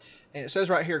for it. And it says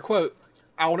right here, quote,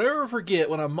 "I will never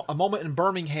forget when a moment in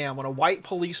Birmingham when a white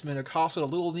policeman accosted a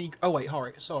little Negro." Oh wait,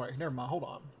 sorry, never mind. Hold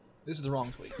on, this is the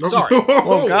wrong tweet. Sorry.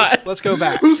 Oh God. Let's go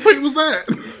back. Whose tweet was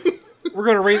that? We're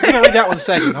gonna read that one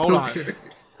second. Hold on.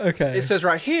 Okay. It says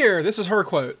right here. This is her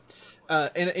quote.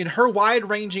 In her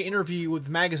wide-ranging interview with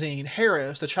the magazine,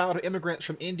 Harris, the child of immigrants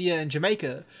from India and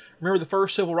Jamaica, remembered the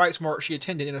first civil rights march she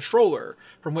attended in a stroller,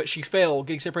 from which she fell,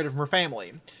 getting separated from her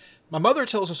family. "My mother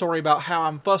tells a story about how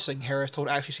I'm fussing," Harris told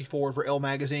Ashley C. Ford for Elle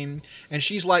magazine, "and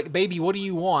she's like, 'Baby, what do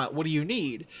you want? What do you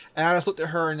need?' And I just looked at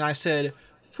her and I said,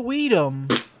 'Freedom.'"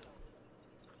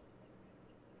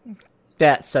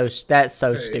 That's so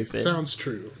stupid. Sounds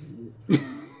true.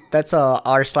 That's a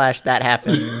r/that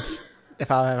happened. If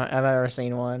I've ever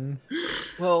seen one.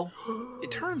 Well,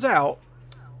 it turns out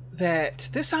that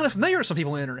this sounded familiar to some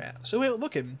people on the internet. So we went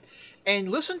looking and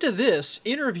listen to this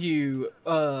interview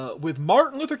with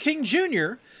Martin Luther King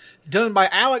Jr. done by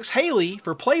Alex Haley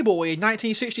for Playboy in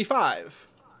 1965.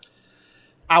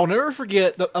 "I'll never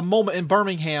forget a moment in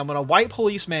Birmingham when a white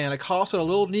policeman accosted a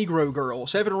little Negro girl,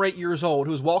 7 or 8 years old,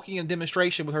 who was walking in a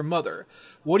demonstration with her mother.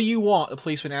 'What do you want?' the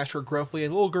policeman asked her gruffly,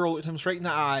 and the little girl looked him straight in the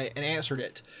eye and answered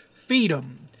it. 'Feed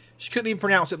 'em.' She couldn't even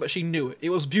pronounce it, but she knew it. It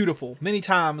was beautiful. Many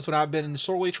times when I've been in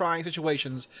sorely trying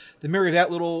situations, the memory of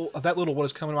that little one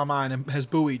has come into my mind and has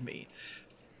buoyed me."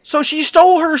 So she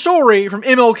stole her story from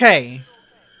MLK.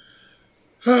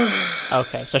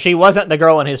 Okay, so she wasn't the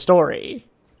girl in his story.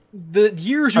 The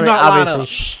years do not line up.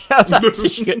 Obviously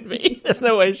she couldn't be. There's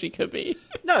no way she could be.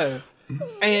 No,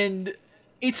 and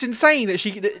it's insane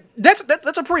that that's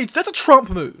a Trump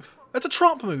move. That's a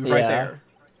Trump move right Yeah. there.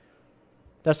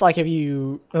 That's like if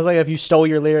you stole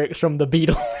your lyrics from the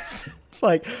Beatles. It's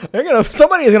like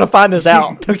somebody is gonna find this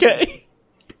out. Okay.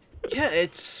 Yeah,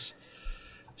 it's.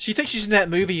 She thinks she's in that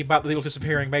movie about the Beatles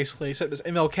disappearing, basically. Except it's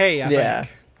MLK, I Yeah.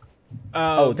 think.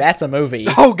 Oh, that's a movie.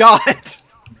 Oh God.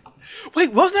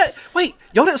 Wait, wasn't that? Wait,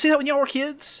 y'all didn't see that when y'all were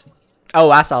kids? Oh,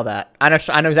 I saw that. I know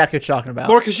exactly what you're talking about.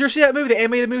 Or because you see that movie, the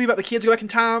animated movie about the kids go back in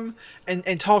time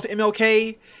and talk to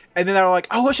MLK, and then they're like,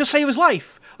 "Oh, let's just save his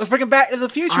life. Let's bring him back into the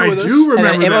future I with us." do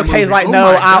remember And then that MLK's movie. like, Oh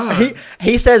no, my God.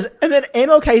 he says, and then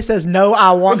MLK says, no,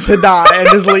 I want to die, and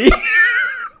just leave.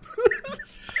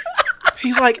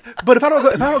 He's like, "But if I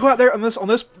don't go out there on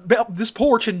this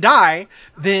porch and die,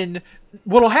 then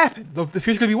what'll happen? The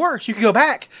future's gonna be worse. You can go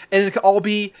back, and it could all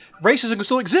be racism can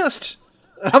still exist."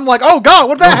 And I'm like, "Oh God,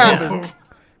 what if that happened?"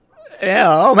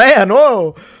 Yeah, oh man,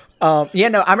 whoa. Yeah,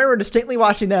 no, I remember distinctly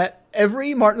watching that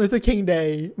every Martin Luther King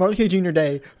Jr.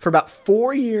 Day for about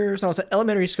 4 years. When I was in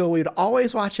elementary school. We'd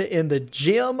always watch it in the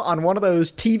gym on one of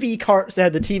those TV carts that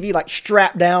had the TV like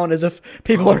strapped down as if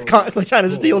people are constantly trying to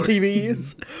steal Lord.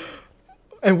 TVs.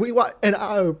 And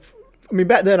I mean,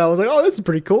 back then I was like, "Oh, this is a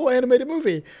pretty cool animated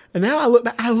movie." And now I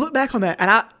look back on that, and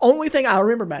the only thing I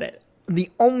remember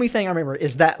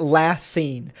is that last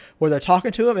scene where they're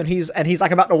talking to him, and he's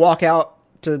like about to walk out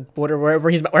to where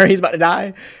he's about to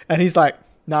die, and he's like,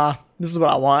 "Nah, this is what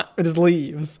I want," and just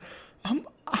leaves.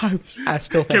 I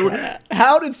still think about that.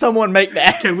 How did someone make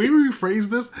that? Can we rephrase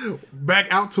this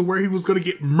back out to where he was going to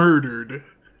get murdered?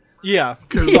 Yeah.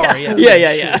 'Cause- Sorry. Yeah.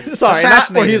 Yeah. Sorry, not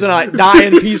where he's gonna like die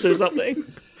in peace or something.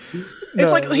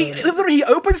 It's like he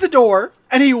opens the door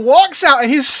and he walks out and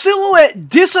his silhouette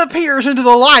disappears into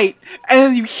the light and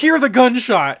then you hear the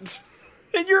gunshots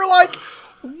and you're like,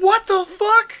 "What the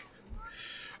fuck?"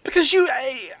 Because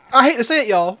I hate to say it,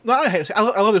 y'all. No, I hate to say it.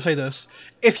 I love to say this.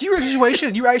 If you were in a situation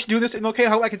and you were actually doing this in MLK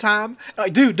How Back in Time,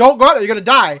 like, dude, don't go out there, you're gonna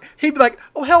die. He'd be like,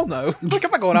 "Oh hell no! Like,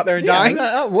 I'm not going out there and dying."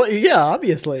 Yeah,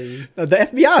 obviously. The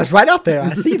FBI is right out there.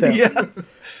 I see them. Yeah. I'm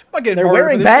not getting They're murdered for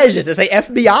wearing this. badges that say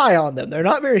FBI on them. They're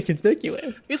not very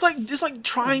conspicuous. It's like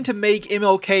trying to make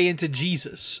MLK into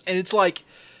Jesus, and it's like,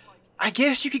 I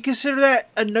guess you could consider that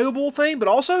a noble thing, but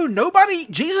also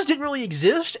Jesus didn't really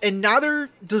exist, and neither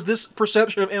does this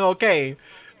perception of MLK.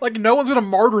 Like, no one's gonna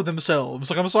martyr themselves.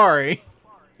 Like, I'm sorry.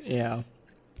 Yeah.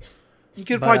 You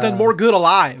could have probably done more good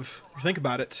alive. If you think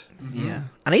about it. Yeah.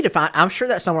 I need to find. I'm sure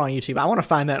that's somewhere on YouTube. I want to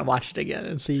find that and watch it again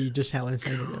and see just how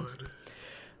insane it is.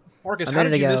 Marcus, A how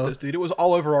did minute you miss ago. this, dude? It was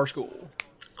all over our school.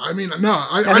 I mean, no,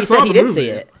 I He saw said the he did movie. see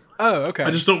it. Oh, okay.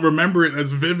 I just don't remember it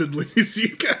as vividly as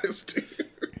you guys do.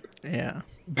 Yeah.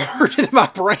 burned in my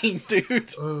brain,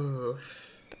 dude.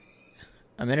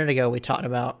 A minute ago we talked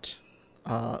about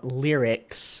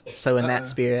lyrics. So in that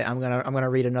spirit, I'm gonna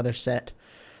read another set.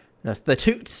 That's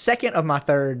the second of my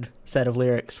third set of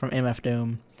lyrics from MF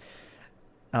Doom.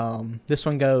 This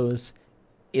one goes,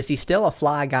 "Is he still a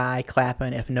fly guy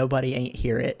clapping if nobody ain't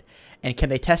hear it? And can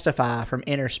they testify from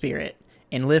inner spirit?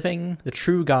 In living the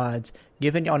true gods,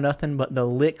 giving y'all nothing but the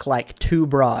lick like two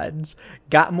broads.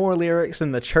 Got more lyrics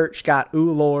than the church got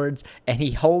ooh lords, and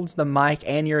he holds the mic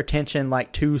and your attention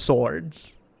like two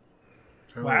swords."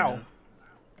 Wow.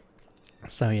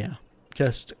 So yeah,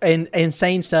 just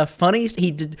insane stuff. Funny,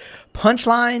 he did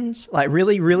punchlines, like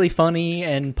really, really funny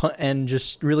and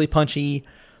just really punchy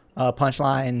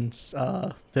punchlines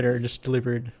that are just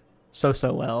delivered so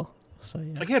well. So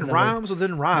yeah, Again, rhymes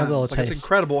within rhymes. little Like, it's taste.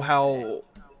 incredible how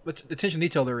much attention to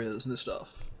detail there is in this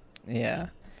stuff. Yeah,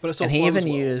 But it still and he flows even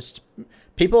well. used.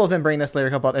 People have been bringing this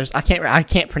lyric up. There's I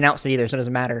can't pronounce it either, so it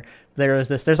doesn't matter.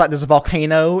 There's like this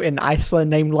volcano in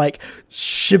Iceland named like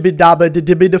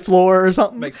Shibidaba-Dibidaflor or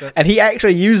something. Makes sense. And he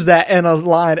actually used that in a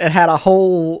line and had a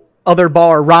whole other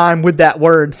bar rhyme with that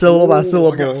word syllable by Ooh, I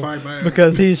syllable gotta find that.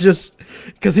 because he's just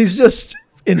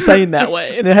insane that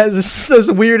way, and it has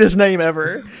the weirdest name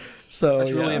ever. So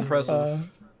That's really yeah, impressive.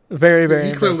 Very, very.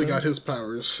 He clearly impressive. got his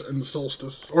powers in the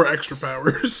solstice or extra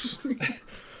powers.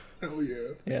 Hell yeah!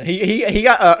 Yeah, he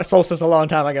got Solstice a long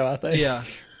time ago, I think. Yeah.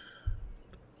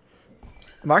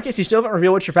 Marcus, you still haven't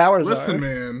revealed what your powers Listen, are.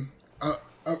 man,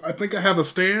 I think I have a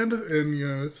stand, and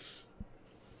I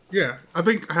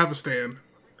think I have a stand.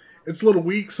 It's a little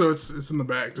weak, so it's in the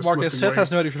back. Just Marcus, lifting Seth has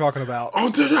no idea weights. what you're talking about.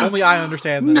 Oh, did I? Only I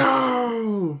understand this.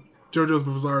 No, JoJo's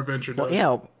Bizarre Adventure. Well,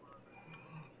 yeah.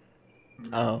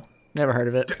 Oh, never heard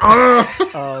of it.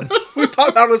 We've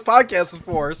talked about this podcast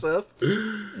before, Seth.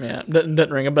 Yeah,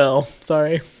 doesn't ring a bell.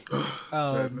 Sorry.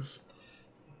 Sadness.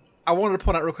 I wanted to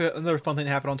point out real quick another fun thing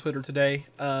that happened on Twitter today.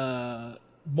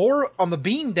 More on the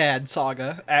Bean Dad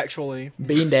saga, actually.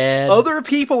 Bean Dad. Other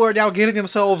people are now getting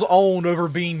themselves owned over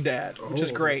Bean Dad, which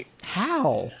is great.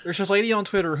 How? There's this lady on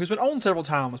Twitter who's been owned several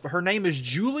times, but her name is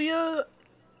Julia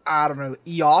I don't know,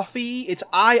 Ioffe. It's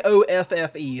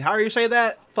Ioffe. How do you say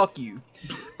that? Fuck you.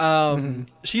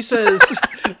 She says,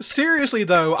 seriously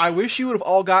though, I wish you would have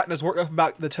all gotten as worked up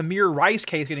about the Tamir Rice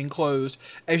case getting closed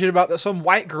as you did about some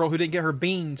white girl who didn't get her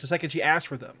beans the second she asked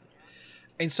for them.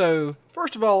 And so,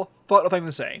 first of all, fuck the thing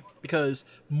to say, because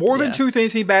more than two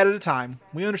things seem bad at a time.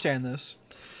 We understand this.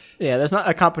 Yeah, there's not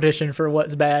a competition for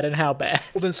what's bad and how bad.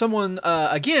 Well, then someone,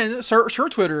 again, search her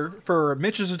Twitter for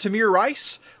mentions of Tamir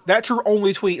Rice. That's her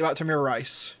only tweet about Tamir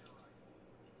Rice.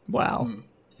 Wow.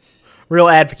 Real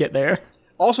advocate there.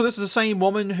 Also, this is the same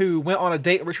woman who went on a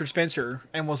date with Richard Spencer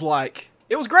and was like,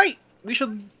 it was great. We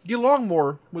should get along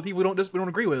more with people we don't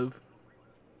agree with.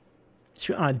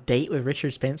 She went on a date with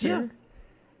Richard Spencer? Yeah.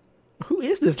 Who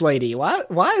is this lady? Why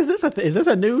is this is this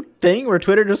a new thing where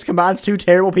Twitter just combines two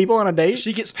terrible people on a date?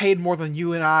 She gets paid more than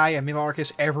you and I and me,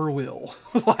 Marcus, ever will.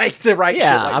 Like, to write shit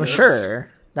like I'm this.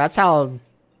 sure. That's how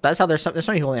there's some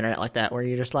people on the internet like that where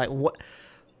you're just like,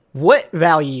 what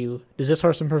value does this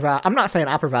person provide? I'm not saying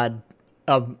I provide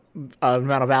a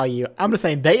amount of value. I'm just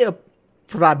saying they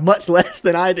provide much less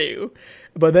than I do,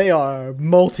 but they are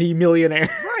multi-millionaires.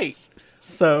 Right.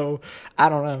 So, I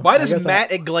don't know. Why does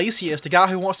Matt Iglesias, the guy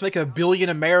who wants to make 1 billion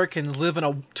Americans live in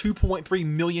a $2.3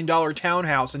 million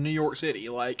townhouse in New York City?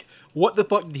 Like, what the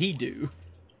fuck did he do?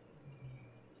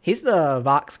 He's the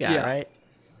Vox guy, Yeah. right?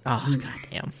 Oh,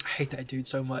 goddamn. I hate that dude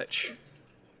so much.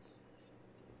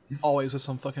 Always with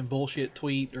some fucking bullshit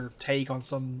tweet or take on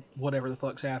some whatever the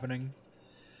fuck's happening.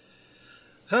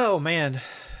 Oh, man.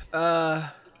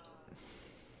 What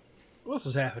else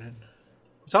is happening?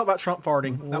 We talked about Trump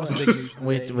farting. That was a big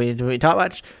news. We talk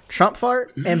about Trump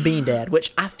fart and Bean Dad,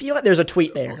 which I feel like there's a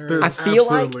tweet there. There's I feel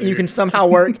like absolutely- you can somehow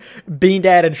work Bean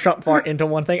Dad and Trump fart into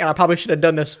one thing, and I probably should have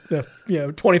done this,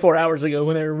 24 hours ago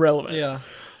when they were relevant. Yeah.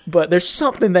 But there's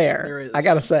something there. There is. I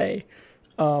gotta say.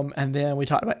 And then we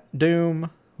talked about Doom.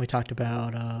 We talked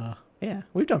about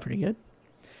we've done pretty good.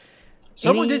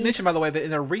 Someone did mention, by the way, that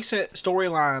in a recent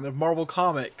storyline of Marvel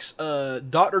Comics,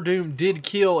 Doctor Doom did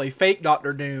kill a fake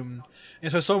Doctor Doom.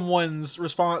 And so someone's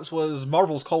response was,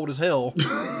 Marvel's cold as hell.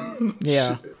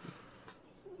 Yeah.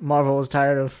 Marvel is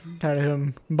tired of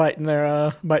him biting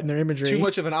their imagery. Too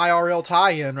much of an IRL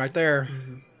tie-in right there.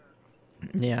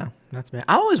 Yeah, that's bad.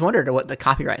 I always wondered what the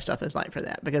copyright stuff is like for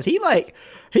that, because he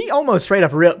almost straight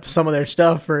up ripped some of their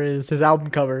stuff for his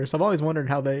album covers. I've always wondered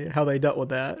how they dealt with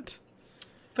that.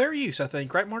 Fair use, I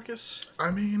think. Right, Marcus? I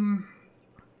mean,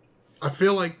 I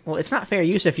feel like, Well, it's not fair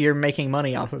use if you're making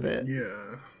money off of it.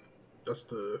 yeah, that's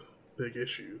the big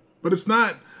issue. But it's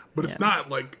not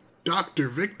like Dr.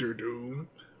 Victor Doom.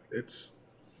 It's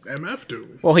MF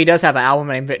Doom. Well, he does have an album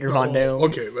named Victor Von Doom.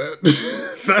 Okay,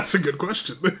 that's a good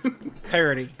question.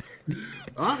 Parody.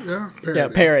 Yeah, parody. Yeah,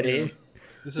 parody.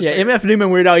 This is Yeah, parody. MF Doom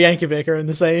and Weird Al Yankovic are in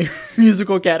the same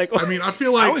musical category. I mean, I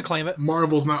feel like I would claim it.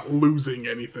 Marvel's not losing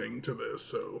anything to this,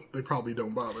 so they probably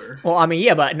don't bother. Well, I mean,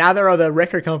 yeah, but neither are the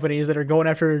record companies that are going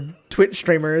after Twitch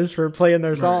streamers for playing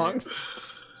their songs.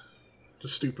 It's a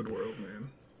stupid world,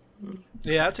 man.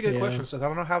 Yeah, that's a good Yeah. question, Seth. I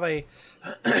don't know how they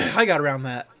got around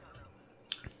that.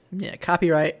 Yeah,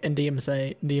 copyright and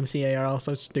DMCA are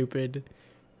also stupid.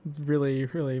 Really,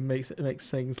 really makes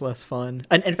things less fun.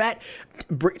 And in fact,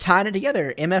 tying it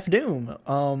together, MF Doom,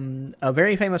 a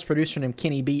very famous producer named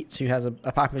Kenny Beats, who has a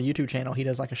popular YouTube channel. He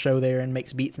does like a show there and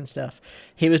makes beats and stuff.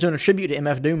 He was doing a tribute to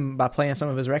MF Doom by playing some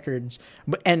of his records,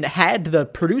 and had the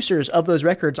producers of those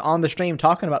records on the stream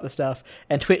talking about the stuff.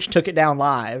 And Twitch took it down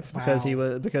live because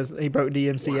Wow. because he broke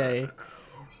DMCA,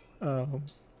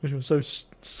 which was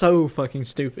so fucking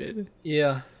stupid.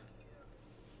 Yeah.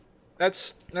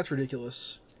 That's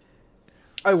ridiculous.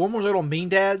 Oh, one more little Bean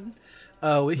Dad.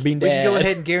 We can go Dad.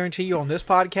 ahead and guarantee you on this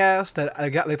podcast that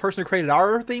the person who created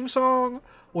our theme song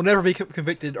will never be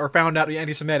convicted or found out to be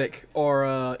anti-Semitic or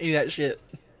any of that shit.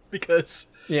 Because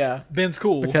Yeah, Ben's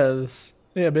cool. because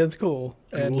Ben's cool,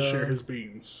 And we'll share his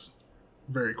beans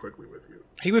very quickly with you.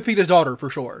 He would feed his daughter for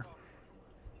sure.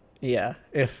 Yeah,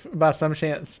 if by some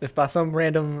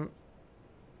random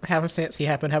happenstance he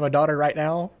happened to have a daughter right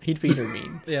now, he'd feed her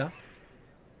beans. Yeah.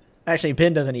 Actually,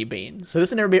 Ben doesn't eat beans, so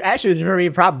this would never be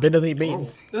a problem. Ben doesn't eat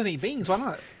beans. Doesn't eat beans, why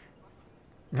not?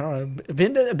 I don't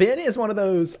know. Ben is one of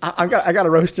those. I got to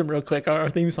roast him real quick. Our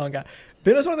theme song guy.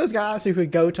 Ben is one of those guys who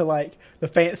could go to like the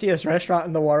fanciest restaurant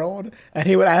in the world, and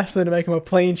he would ask them to make him a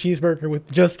plain cheeseburger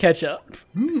with just ketchup.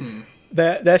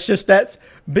 That's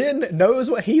Ben knows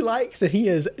what he likes, and he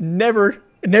has never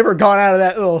gone out of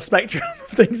that little spectrum of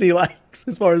things he likes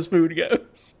as far as food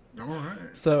goes. All right.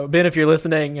 So Ben, if you're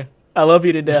listening, I love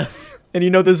you to death, and you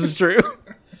know this is true.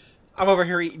 I'm over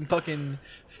here eating fucking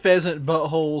pheasant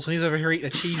buttholes, and he's over here eating a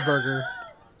cheeseburger.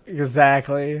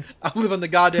 Exactly. I'm living the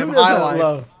goddamn Who high doesn't life.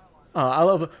 love? I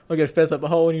love a good pheasant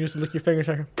butthole, and you just lick your fingers.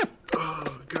 Like,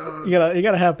 Oh god. you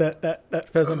gotta have that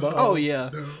pheasant butthole. Oh yeah,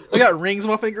 I got rings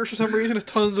on my fingers for some reason. There's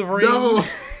tons of rings. No.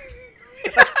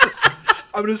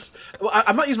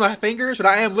 I'm not using my fingers, but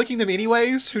I am licking them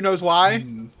anyways. Who knows why?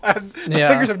 My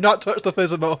fingers have not touched the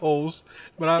pheasant buttholes.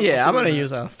 But I'm gonna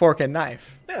use a fork and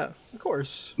knife. Yeah, of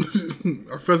course.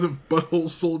 Are pheasant buttholes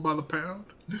sold by the pound?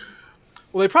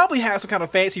 Well, they probably have some kind of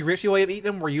fancy ritual way of eating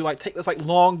them, where you like take this like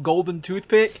long golden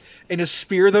toothpick and just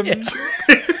spear them.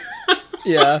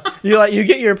 Yeah, you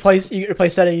get your place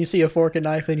setting, you see a fork and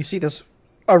knife, and you see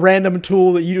a random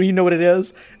tool that you know what it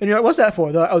is, and you're like, "What's that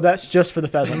for?" They're like, "Oh, that's just for the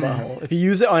pheasant butthole. If you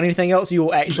use it on anything else, you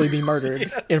will actually be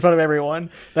murdered in front of everyone.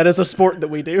 That is a sport that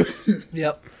we do.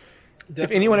 Yep.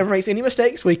 If anyone ever makes any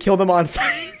mistakes, we kill them on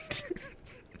sight."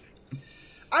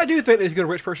 I do think that if you go to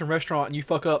a rich person restaurant and you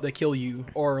fuck up, they kill you,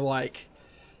 or like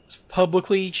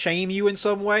publicly shame you in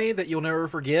some way that you'll never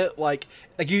forget. Like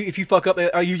if you fuck up,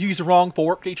 you use the wrong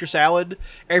fork to eat your salad.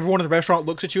 Everyone in the restaurant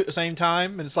looks at you at the same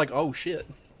time, and it's like, oh shit.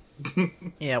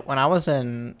 Yeah, when I was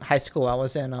in high school, I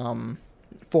was in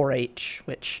 4-H,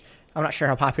 which I'm not sure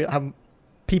how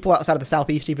people outside of the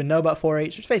Southeast even know about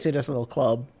 4-H. It's basically just a little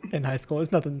club in high school.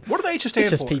 It's nothing. What do the H's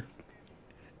stand for?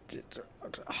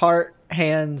 Heart,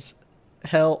 hands,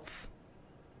 health,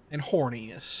 and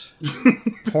horniness.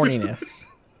 Horniness.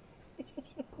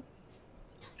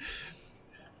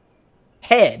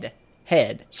 Head.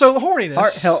 So the horniness.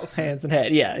 Heart, health, hands, and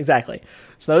head. Yeah, exactly.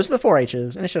 So those are the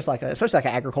 4-H's, and it's just like especially like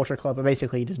an agriculture club, but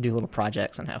basically you just do little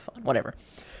projects and have fun, whatever.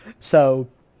 So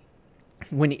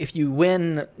if you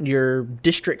win your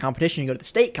district competition, you go to the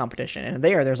state competition, and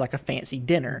there's like a fancy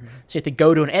dinner. So you have to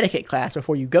go to an etiquette class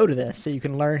before you go to this, so you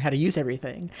can learn how to use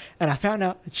everything. And I found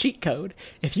out the cheat code: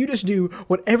 if you just do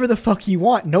whatever the fuck you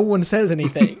want, no one says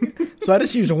anything. So I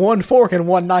just used one fork and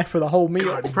one knife for the whole meal.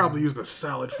 God, you probably used a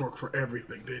salad fork for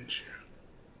everything, didn't you?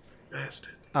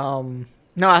 Bastard.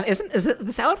 No, is it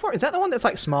the salad fork? Is that the one that's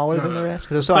like smaller than the rest?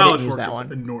 Because The I salad didn't use fork that is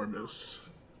one. enormous.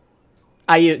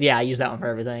 I use that one for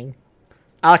everything.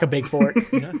 I like a big fork.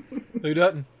 Yeah. Who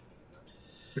doesn't?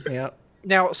 Yep.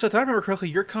 Now, so if I remember correctly,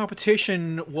 your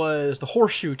competition was the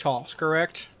horseshoe toss,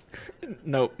 correct?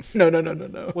 Nope. No.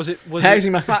 Was it?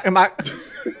 Actually, my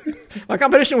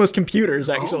competition was computers.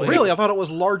 Actually, Really? I thought it was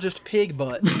largest pig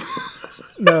butt.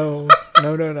 No.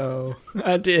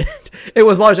 I did. It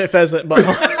was large at pheasant, but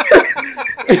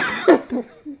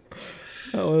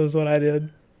that was what I did.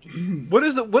 What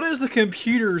is the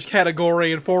computers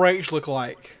category in 4-H look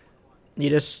like? You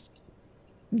just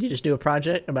do a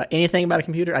project about anything about a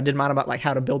computer. I did mine about like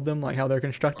how to build them, like how they're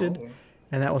constructed,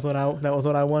 and that was what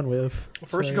I won with.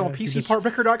 First, you go on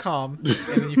PCPartPicker.com,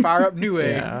 and then you fire up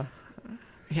Newegg.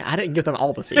 Yeah. I didn't give them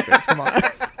all the secrets. Come on.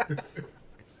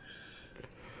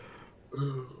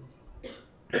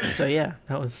 So yeah,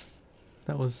 that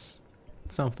was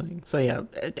something. So yeah,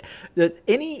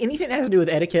 anything that has to do with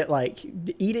etiquette, like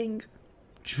eating,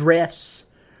 dress,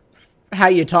 how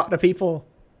you talk to people,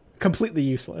 completely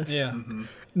useless. Yeah. Mm-hmm.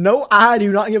 No, I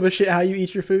do not give a shit how you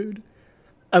eat your food,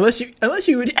 unless you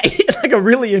would eat it like a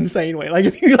really insane way. Like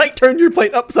if you like turn your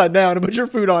plate upside down and put your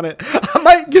food on it, I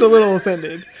might get a little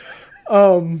offended.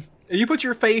 If you put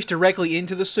your face directly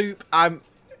into the soup, you're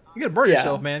gonna burn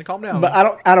yourself, man. Calm down. But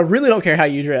I really don't care how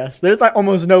you dress. There's like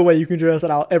almost no way you can dress that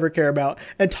I'll ever care about.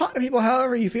 And talk to people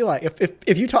however you feel like.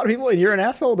 If you talk to people and you're an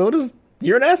asshole,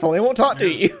 you're an asshole. They won't talk to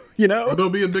you. You know. Or they'll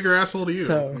be a bigger asshole to you.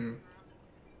 So,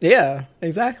 yeah,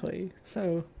 exactly.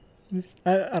 So,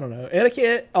 I don't know.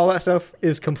 Etiquette, all that stuff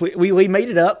is complete. We made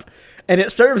it up, and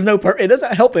it serves no purpose. It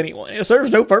doesn't help anyone. It serves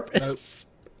no purpose.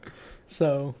 Nope.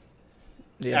 So,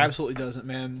 yeah, it absolutely doesn't,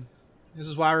 man. This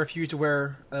is why I refuse to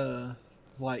wear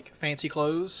like fancy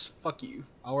clothes. Fuck you.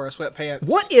 I'll wear a sweatpants.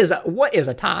 What is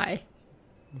a tie?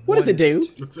 What does it do?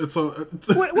 It's a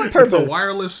what purpose? It's a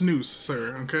wireless noose,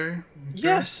 sir. Okay.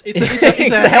 Yes, it's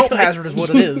a health hazard, is what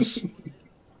it is.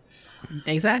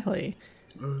 Exactly.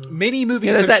 Many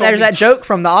movies. There's that joke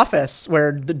from The Office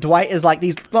where Dwight is like,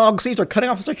 these long sleeves are cutting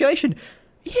off the circulation.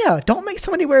 Yeah, don't make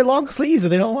somebody wear long sleeves if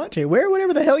they don't want to. Wear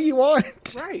whatever the hell you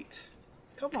want. Right.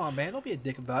 Come on, man. Don't be a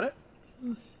dick about it.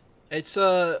 It's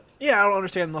I don't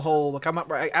understand the whole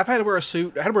I've had to wear a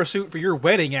suit. I had to wear a suit for your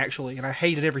wedding actually, and I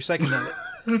hated every second of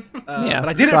it. But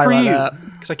I did it for you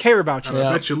because I care about you.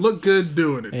 I bet you look good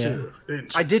doing it too,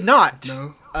 didn't you? I did not.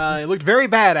 No. It looked very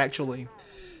bad actually.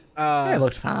 It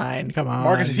looked fine. Come on,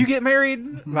 Marcus. If you get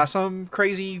married by some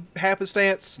crazy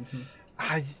happenstance,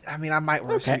 I might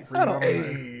wear a suit for you. I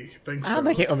don't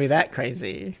think it would be that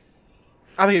crazy.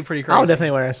 I think it's pretty crazy. I'll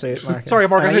definitely wear a suit, Marcus. Sorry,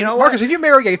 Marcus. Marcus, if you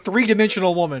marry a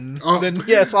 3-dimensional woman, then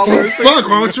yes, I'll wear a suit. Fuck,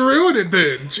 why don't you ruin it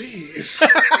then? Jeez.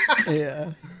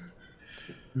 Yeah.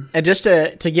 And just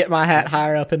to get my hat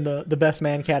higher up in the best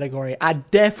man category, I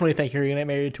definitely think you're going to get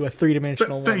married to a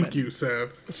three-dimensional woman. Thank you,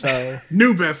 Seth. So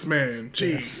New best man.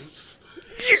 Jeez.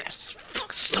 yes,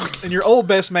 fuck, suck. And your old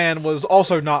best man was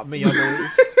also not me, I believe.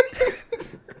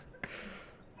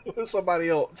 It was somebody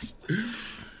else.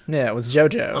 Yeah, it was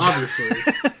JoJo.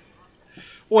 Obviously.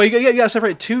 Well, you got to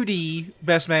separate 2D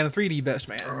best man and 3D best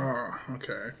man.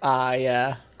 Okay.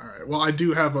 Yeah. All right. Well, I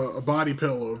do have a body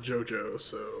pillow of JoJo,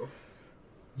 so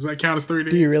does that count as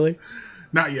 3D? Do you really?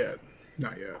 Not yet.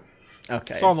 Not yet.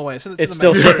 Okay. It's on the way. Send it to It's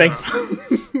the still mail.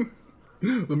 shipping.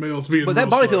 The mail's being. But that real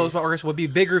body slow. pillow, Marcus, would be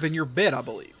bigger than your bed, I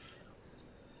believe.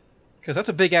 Because that's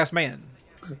a big ass man.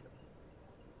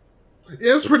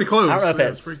 Yeah, it's pretty close. I don't know if Yeah,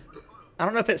 it's. I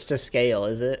don't know if it's to scale,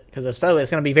 is it? Because if so, it's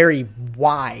going to be very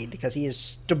wide because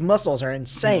the muscles are It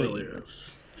insane. really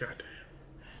is. God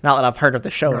Not that I've heard of the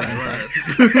show or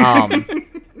anything. damn.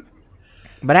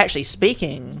 But actually,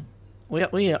 speaking, we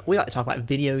like to talk about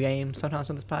video games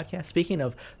sometimes on this podcast. Speaking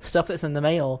of stuff that's in the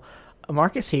mail,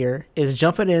 Marcus here is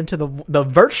jumping into the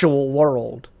virtual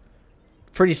world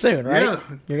pretty soon, right? Yeah.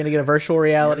 You're gonna get a virtual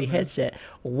reality headset.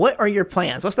 What are your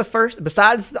plans? What's the first,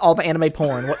 besides all the anime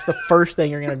porn? What's the first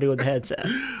thing you're gonna do with the headset?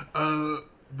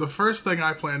 The first thing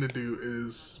I plan to do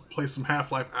is play some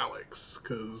Half-Life Alyx,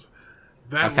 because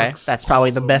that Okay, looks that's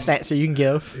probably the awesome. best answer you can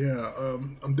give. Yeah,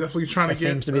 I'm definitely trying to That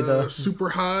get seems to be the- Super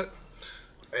Hot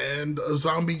and a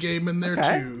zombie game in there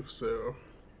Okay. too. So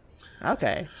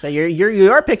Okay, so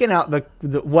you are picking out the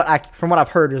from what I've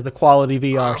heard is the quality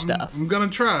VR stuff. I'm gonna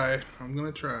try.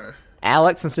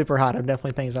 Alex and Super Hot are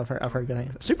definitely things I've heard good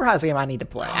things. Super Hot is a game I need to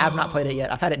play. I've not played it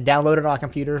yet. I've had it downloaded on my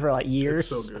computer for like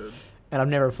years. It's so good, And I've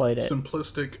never played it.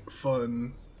 simplistic,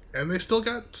 fun, and they still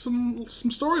got some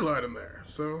storyline in there.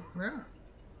 So yeah,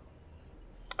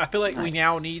 I feel like we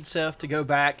now need Seth to go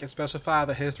back and specify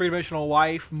that his three-dimensional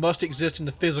wife must exist in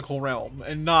the physical realm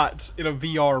and not in a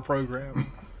VR program.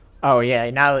 Oh yeah,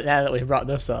 now that we've brought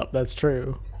this up, that's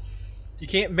true. You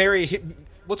can't marry...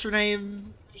 What's her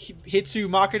name? Hitsu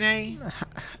Makine?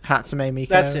 Hatsune Miku.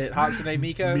 That's it. Hatsune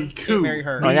Miku. You Miku. can't marry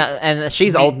her. Oh, and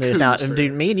she's old news now. sir.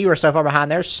 Dude, me and you are so far behind.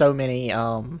 There's so many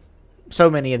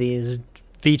of these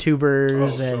VTubers Oh,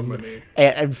 so and, many.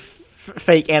 and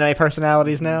fake anime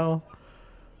personalities now.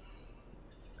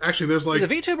 Actually, there's like The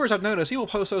VTubers I've noticed, he will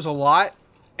post those a lot,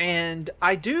 and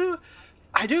I do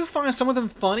find some of them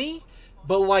funny,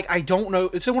 but like I don't know.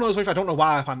 It's one of those ways I don't know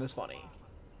why I find this funny.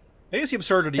 Maybe it's the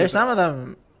absurdity. There's of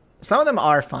it. some of them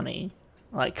are funny,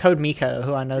 like Code Miko,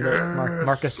 who I know that Yes.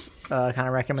 Marcus kind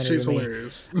of recommended. she's to me.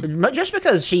 hilarious. Just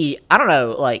because I don't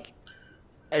know, like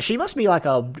she must be like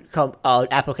a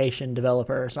application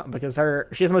developer or something because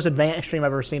she has the most advanced stream I've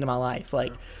ever seen in my life.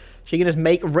 Like she can just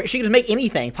make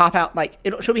anything pop out. Like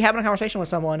she'll be having a conversation with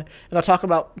someone and they'll talk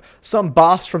about some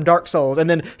boss from Dark Souls, and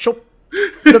then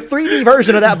the 3D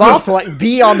version of that boss will like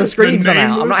be on the screen The somehow. I'm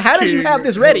Nameless like, how did you King. have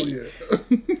this ready? Hell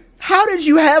yeah. How did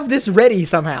you have this ready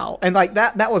somehow? And like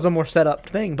that was a more set up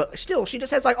thing, but still, she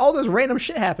just has like all this random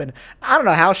shit happen. I don't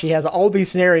know how she has all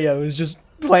these scenarios just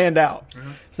planned out.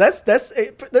 So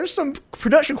there's some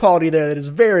production quality there that is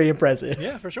very impressive.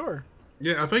 Yeah, for sure.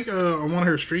 Yeah, I think on one of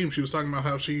her streams she was talking about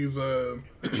how she's a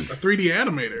 3D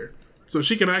animator, so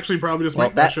she can actually probably just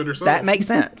make that shit herself. That makes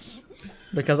sense.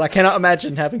 Because I cannot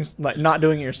imagine having not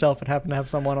doing it yourself and having to have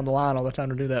someone on the line all the time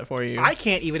to do that for you. I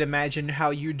can't even imagine how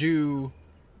you do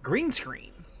green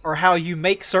screen or how you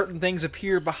make certain things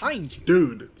appear behind you.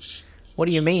 Dude. What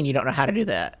do you mean you don't know how to do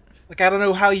that? Like, I don't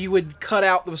know how you would cut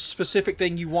out the specific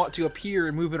thing you want to appear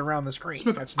and move it around the screen.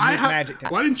 Smith, That's I magic. to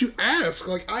me. why didn't you ask?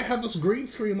 Like, I have this green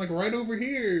screen like right over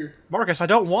here. Marcus, I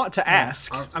don't want to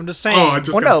ask. I'm just saying. Oh, I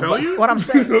just Well, gotta no, tell but you. what I'm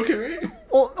saying- Okay.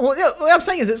 Well, yeah, what I'm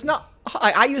saying is it's not.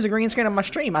 I use a green screen on my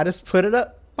stream. I just put it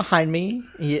up behind me.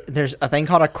 There's a thing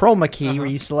called a chroma key where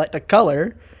you select a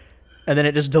color, and then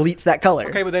it just deletes that color.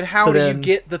 Okay, but then how So do you then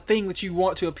get the thing that you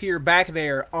want to appear back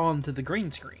there onto the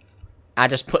green screen? I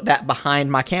just put that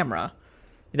behind my camera.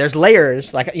 There's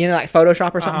layers, like like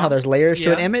Photoshop or something. How there's layers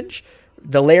to an Yeah. image.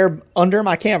 The layer under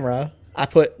my camera, I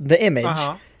put the image,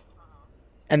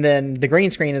 and then the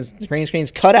green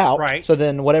screen's cut out. Right. So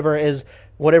then whatever is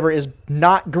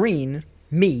not green,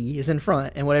 me is in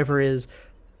front, and whatever is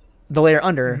the layer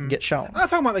under gets shown. I'm not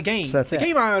talking about the game. So that's the it.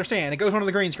 game I understand. It goes onto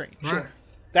the green screen. Sure. Right.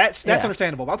 That's Yeah.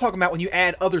 understandable. But I'm talking about when you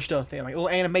add other stuff in, like little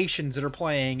animations that are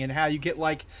playing and how you get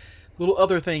like little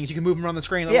other things. You can move them around the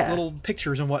screen, Yeah. little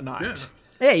pictures and whatnot. Yeah.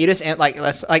 Yeah, you just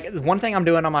one thing I'm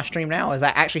doing on my stream now is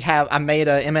I made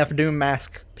a MF Doom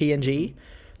mask PNG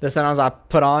that sometimes I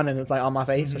put on and it's like on my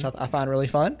face, which I find really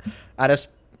fun. I just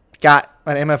got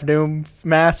an MF Doom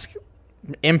mask,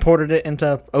 imported it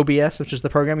into OBS, which is the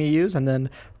program you use, and then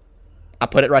I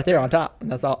put it right there on top. And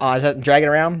that's all. I just have to drag it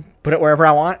around, put it wherever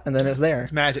I want, and then it's there.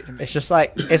 It's magic to me. It's just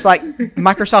like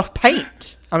Microsoft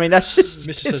Paint. I mean, that's just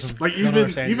Mysticism. Like Don't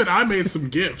understand even it. I made some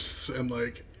gifts and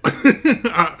like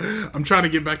I'm trying to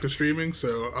get back to streaming,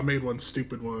 so I made one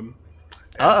stupid one.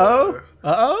 Uh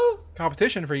oh.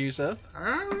 Competition for you, Seth.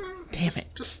 Damn it.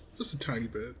 Just a tiny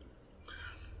bit.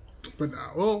 But nah,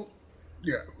 well,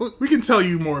 yeah, we can tell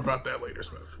you more about that later,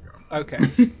 Smith. Okay.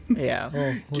 Yeah,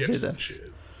 we'll do Gifts and this.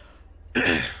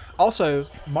 shit. Also,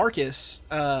 Marcus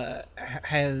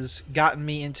has gotten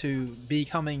me into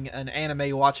becoming an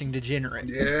anime watching degenerate.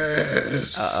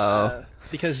 Yes.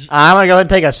 Because I'm gonna go ahead and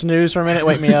take a snooze for a minute.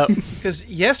 Wake me up.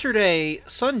 yesterday,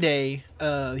 Sunday,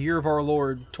 year of our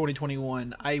Lord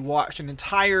 2021, I watched an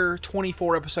entire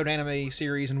 24 episode anime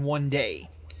series in one day.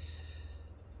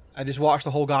 I just watched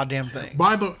the whole goddamn thing.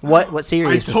 By the What series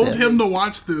I was told this? him to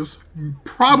watch this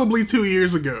probably 2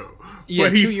 years ago, Yeah, but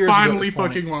 2 he years ago at finally this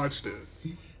point. fucking watched it.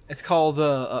 It's called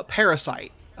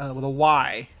Parasite with a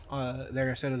Y there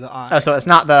instead of the I. Oh, so it's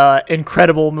not the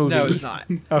incredible movie. No, it's not.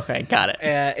 Okay, got it.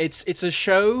 It's a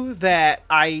show that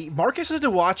Marcus said to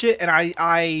watch it, and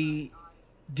I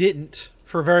didn't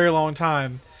for a very long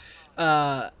time.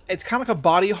 It's kind of like a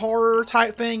body horror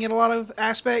type thing in a lot of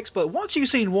aspects, but once you've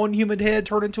seen one human head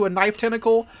turn into a knife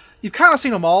tentacle, you've kind of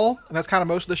seen them all, and that's kind of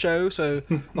most of the show. So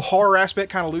the horror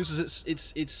aspect kind of loses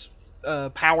its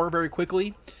power very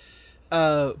quickly.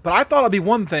 But I thought it'd be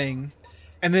one thing,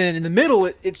 and then in the middle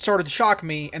it started to shock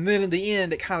me, and then in the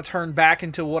end it kind of turned back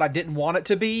into what I didn't want it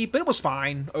to be, but it was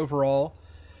fine overall.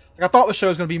 Like, I thought the show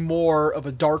was going to be more of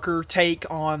a darker take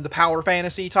on the power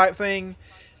fantasy type thing,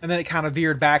 and then it kind of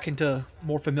veered back into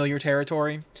more familiar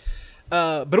territory.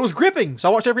 But it was gripping, so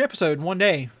I watched every episode in one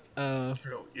day. Hell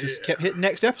Just yeah. kept hitting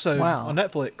next episode Wow. on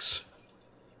Netflix.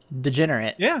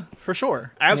 Degenerate. Yeah, for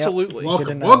sure. Absolutely. Good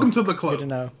to know. Welcome to the Good club. to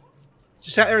know.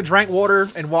 Just sat there and drank water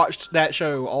and watched that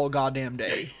show all goddamn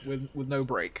day with no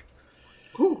break.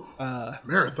 Whew.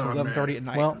 Marathon 11:30 man. at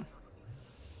night. Well,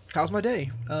 How's my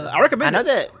day? I recommend I know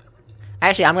it. that.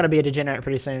 Actually, I'm gonna be a degenerate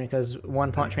pretty soon because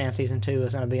One Punch Man season 2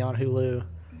 is gonna be on Hulu.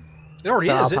 It already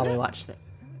So I'll is, isn't probably it? watch that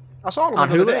I saw it on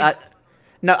the other Hulu. day.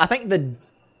 No, I think the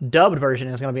dubbed version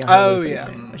is gonna be on Hulu. Oh, pretty yeah.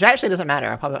 soon, which actually doesn't matter.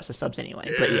 I'll probably watch the subs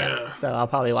anyway. But yeah, Yeah. so I'll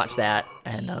probably watch that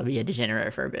and be a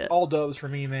degenerate for a bit. All dubs for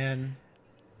me, man.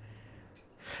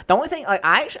 The only thing, like,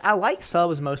 I like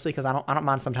subs mostly because I don't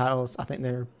mind subtitles. I think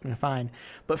they're fine.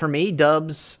 But for me,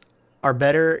 dubs are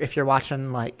better if you're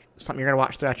watching like something you're gonna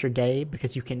watch throughout your day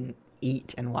because you can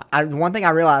eat and watch. One thing I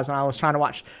realized when I was trying to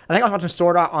watch, I think I was watching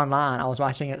Sword Art Online. I was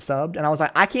watching it subbed, and I was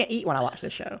like, I can't eat when I watch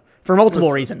this show for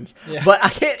multiple reasons. Yeah. But I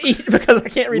can't eat because I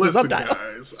can't read the Listen,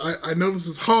 subtitles. guys, I know this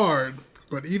is hard,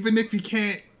 but even if you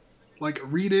can't like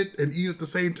read it and eat at the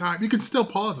same time, you can still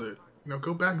pause it. You know,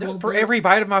 go back a little For bit. every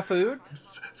bite of my food,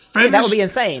 Finish, That would be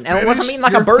insane. And when I'm finish eating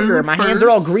like a your burger, food my hands are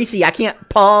all first. greasy. I can't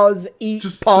pause, eat,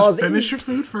 Just eat. finish your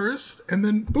food first, and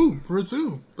then boom,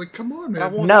 resume. Like, come on,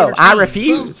 man. won't No, I entertained.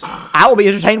 refuse. Subs. I will be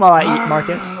entertained while I eat,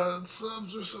 Marcus.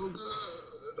 Subs are so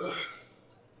good.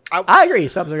 I agree,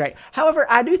 subs are great. However,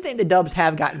 I do think the dubs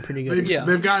have gotten pretty good. Yeah.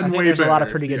 They've gotten I think way there's better. a lot of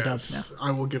pretty good yes, dubs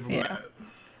I will give them Yeah. that.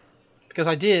 because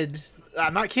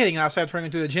I'm not kidding, I started turning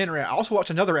into a degenerate. I also watched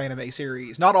another anime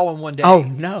series, not all in one day. Oh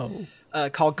no!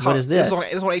 Called What is this?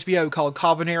 This is on HBO called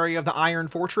Cabaneri of the Iron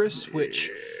Fortress, which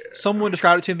someone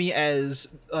described it to me as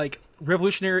like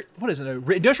revolutionary. What is it?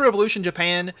 Industrial Revolution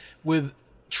Japan with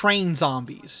train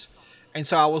zombies. And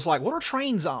so I was like, "What are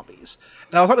train zombies?"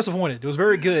 And I was not disappointed. It was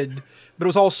very good, but it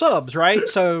was all subs, right?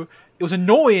 So it was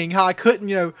annoying how I couldn't,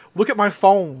 look at my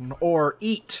phone or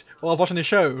eat while I was watching the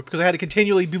show because I had to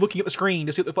continually be looking at the screen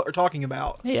to see what the fuck they're talking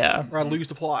about, Yeah, or I'd lose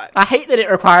the plot. I hate that it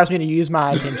requires me to use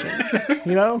my attention.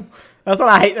 That's what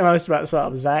I hate the most about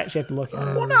subs. Is I actually have to look at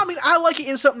it. Well, no, I mean, I like it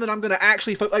in something that I'm going to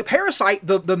actually like Parasite,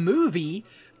 the movie.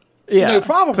 Yeah, No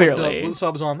problem clearly. with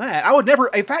subs on that. I would never.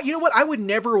 In fact, you know what? I would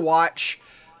never watch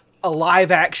a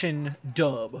live action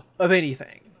dub of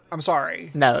anything. I'm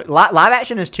sorry. No, live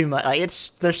action is too much. Like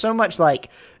there's so much like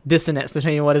dissonance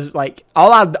between what is like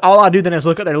all I do then is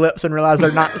look at their lips and realize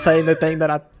they're not saying the thing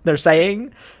that they're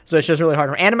saying. So it's just really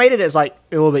hard. Animated is like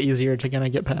a little bit easier to kind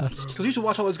of get past. Because we used to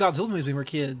watch all those Godzilla movies when we were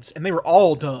kids, and they were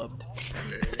all dubbed.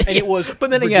 And it was. But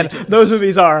then ridiculous. again, those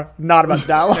movies are not about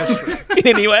dialogue in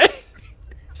any way.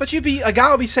 But a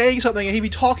guy would be saying something, and he'd be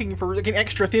talking for like an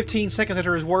extra 15 seconds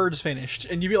after his words finished,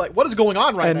 and you'd be like, "What is going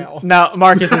on right And now?" now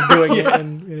Marcus is doing it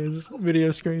in his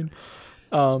video screen.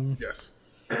 Yes.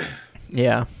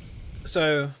 Yeah.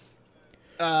 So,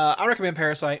 I recommend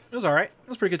Parasite. It was all right. It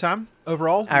was a pretty good time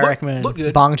overall. I recommend Look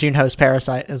good. Bong Joon-ho's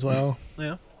Parasite as well.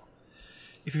 Yeah.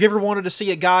 If you've ever wanted to see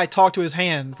a guy talk to his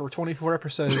hand for 24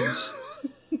 episodes,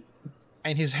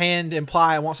 and his hand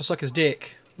imply wants to suck his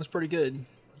dick. That's pretty good.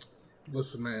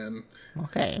 Listen, man.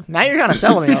 Okay, now you're kind of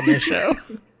selling me on this show.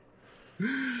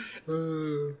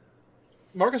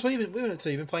 Marcus, what have you been up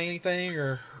to? You been playing anything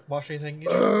or watching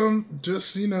anything?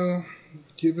 Just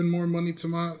giving more money to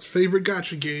my favorite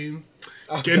gacha game,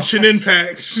 Oh, Genshin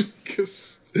Impact,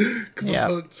 because Yeah.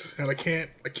 I'm hooked and I can't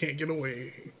get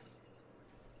away.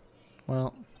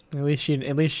 Well, at least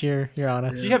you're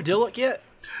honest. Do you have Diluc yet?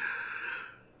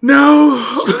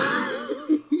 No,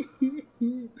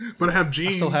 but I have Jean.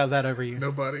 I still have that over you.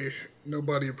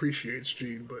 Nobody appreciates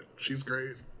Jean, but she's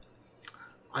great.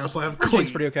 I also have Jean's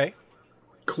Clee. pretty okay.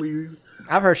 Clee.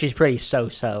 I've heard she's pretty so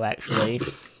actually.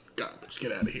 Garbage.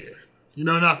 Get out of here. You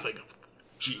know nothing of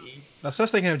Jean. Now, so I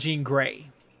was thinking of Jean Grey.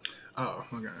 Oh,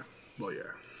 okay. Well, yeah.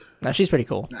 No, she's pretty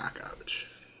cool. Nah, garbage.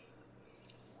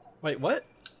 Wait, what?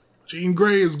 Jean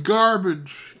Grey is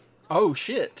garbage. Oh,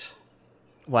 shit.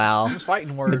 Wow, Just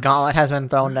fighting words. the gauntlet has been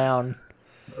thrown down.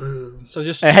 So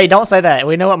just... Hey, don't say that.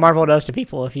 We know what Marvel does to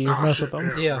people if you Oh, mess shit,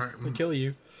 with them. Yeah, right. they kill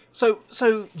you. So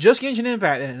just Genshin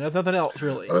Impact then, nothing else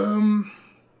really.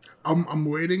 I'm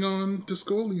waiting on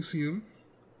Disco Elysium.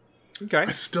 Okay.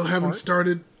 I still haven't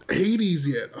started Hades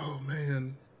yet. Oh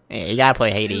man. Yeah, you gotta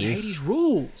play Dude, Hades. Hades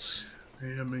rules.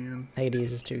 Yeah, man.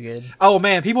 Hades is too good. Oh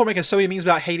man, people are making so many memes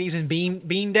about Hades and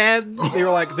Bean Dad. They were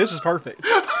like, "This is perfect."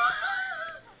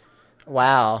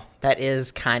 Wow, that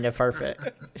is kind of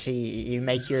perfect. You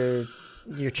make your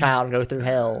child go through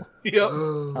hell Yep.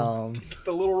 um,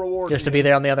 The little reward. just to be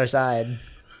there on the other side.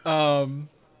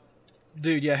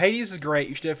 Dude, yeah, Hades is great.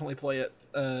 You should definitely play it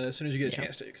as soon as you get a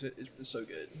chance to, because it's so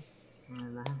good.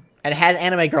 And it has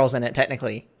anime girls in it,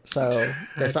 technically. So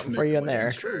there's something for you in there.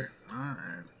 That's true. All right.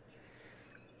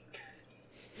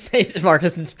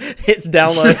 Marcus hits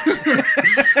download.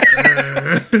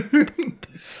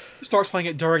 Starts playing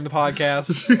it during the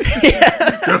podcast.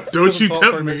 Don't you 12,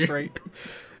 tempt 30 minutes me. straight.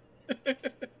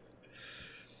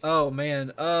 Oh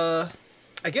man. I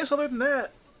guess other than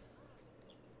that,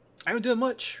 I haven't done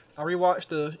much. I rewatched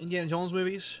the Indiana Jones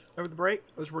movies over the break.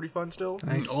 It was pretty fun still.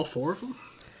 All four of them?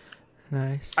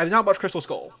 Nice. I did not watch Crystal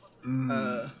Skull.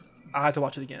 I had to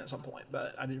watch it again at some point,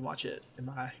 but I didn't watch it in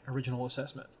my original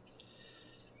assessment.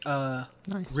 Nice.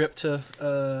 Rip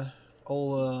to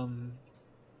old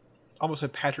almost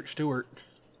said Patrick Stewart.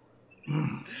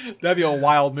 That'd be a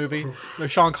wild movie. No,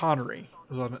 Sean Connery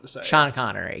is what I meant to say. Sean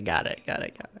Connery. Got it.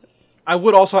 I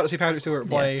would also like to see Patrick Stewart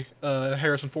play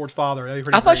Harrison Ford's father. That'd be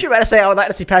pretty I thought great. you were about to say I would like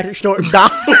to see Patrick Stewart die.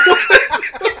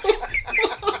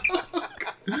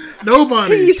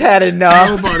 Nobody. He's had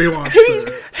enough. Nobody wants He's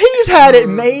that. he's had it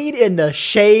made in the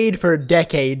shade for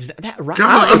decades. That right?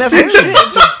 God.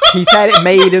 He's had it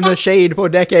made in the shade for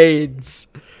decades.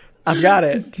 I've got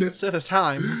it. Seth, it's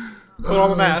time. Put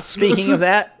on the mask. Speaking of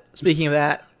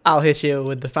that, I'll hit you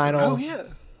with the final Oh yeah.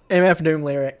 MF Doom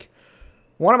lyric.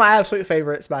 One of my absolute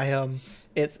favorites by him.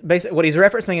 It's basically what he's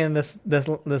referencing in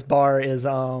this bar is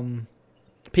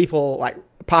people like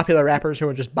popular rappers who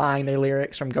are just buying their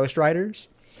lyrics from ghostwriters.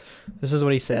 This is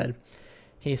what he said.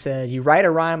 He said, "You write a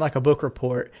rhyme like a book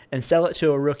report and sell it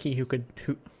to a rookie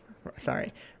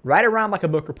write a rhyme like a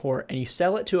book report and you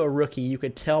sell it to a rookie you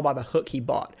could tell by the hook he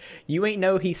bought. You ain't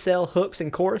know he sell hooks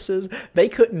and choruses. They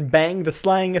couldn't bang the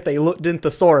slang if they looked in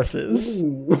thesauruses."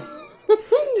 Ooh.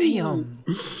 Damn.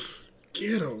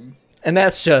 Get him. And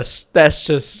that's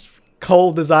just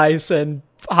cold as ice and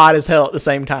hot as hell at the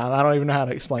same time. I don't even know how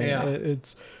to explain Yeah. it.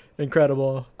 It's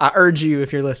incredible. I urge you,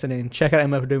 if you're listening, check out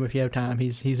MF Doom if you have time.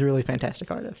 He's a really fantastic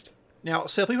artist. Now,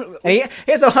 Seth, we And he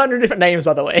has 100 different names,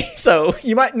 by the way, so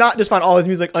you might not just find all his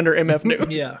music under MF Doom.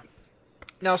 yeah.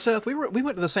 Now, Seth, we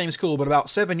went to the same school, but about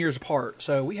 7 years apart,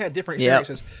 so we had different Yep.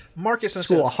 experiences. Marcus and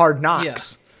School Seth, of Hard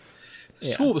Knocks.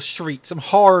 School of the streets, some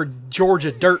hard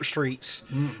Georgia dirt streets.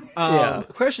 Yeah.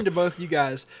 Question to both you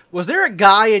guys: was there a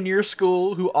guy in your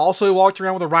school who also walked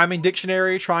around with a rhyming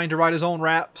dictionary, trying to write his own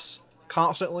raps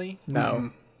constantly? No.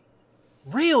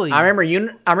 Really? I remember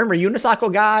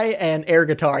unicycle guy and air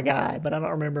guitar guy, but I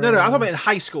don't remember. No, I'm talking about in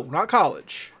high school, not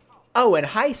college. Oh, in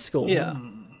high school? Yeah.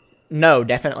 No,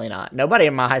 definitely not. Nobody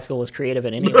in my high school was creative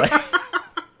in any way.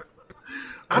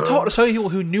 I talked to so many people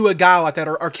who knew a guy like that,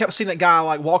 or kept seeing that guy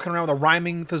like walking around with a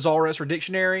rhyming thesaurus or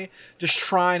dictionary, just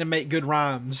trying to make good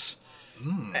rhymes.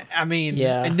 I mean,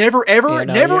 Yeah. and never, ever, Yeah,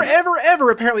 no, never, yeah.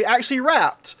 ever apparently actually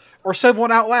rapped or said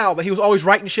one out loud, but he was always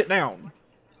writing shit down.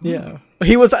 Yeah,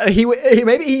 he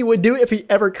maybe he would do it if he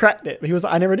ever cracked it. He was.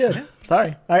 I never did.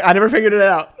 Sorry, I never figured it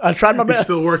out. I tried my He's best.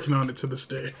 still working on it to this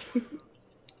day.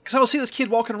 Because I would see this kid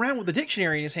walking around with the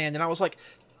dictionary in his hand, and I was like,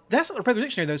 "That's not the regular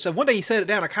dictionary, though." So one day he set it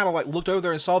down. I kind of like looked over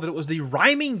there and saw that it was the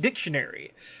rhyming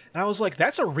dictionary, and I was like,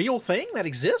 "That's a real thing that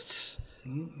exists."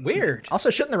 Weird. Also,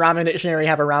 shouldn't the rhyming dictionary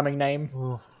have a rhyming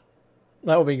name?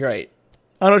 That would be great.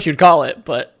 I don't know what you'd call it,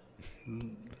 but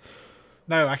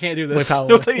No, I can't do we this.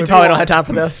 probably, It'll take we too probably don't long. have time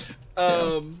for this.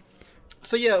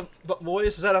 So yeah, but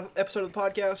boys, is that an episode of the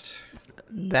podcast?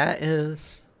 That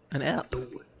is an ep.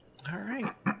 All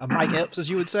right, a Mike Epps, as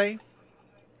you would say.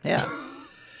 Yeah.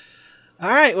 All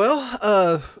right,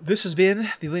 well, this has been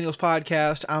the Millennials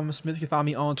Podcast. I'm Smith. You can find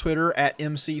me on Twitter at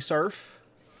MCSurf.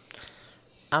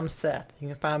 I'm Seth. You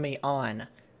can find me on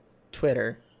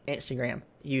Twitter, Instagram,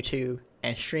 YouTube,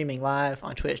 and streaming live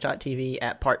on twitch.tv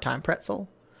at Part-Time Pretzel.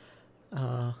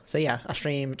 So yeah, I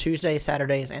stream Tuesdays,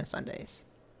 Saturdays, and Sundays.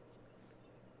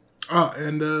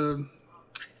 And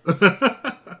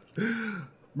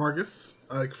Marcus,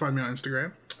 you can find me on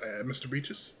Instagram at Mr.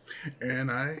 Beaches, and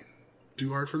I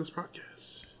do art for this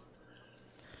podcast.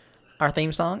 Our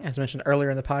theme song, as mentioned earlier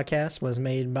in the podcast, was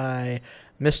made by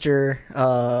Mr.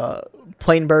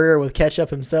 Plain Burger with Ketchup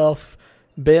himself,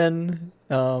 Ben.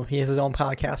 He has his own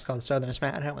podcast called Southern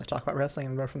Smackdown, where they talk about wrestling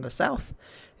and we're from the South.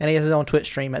 And he has his own Twitch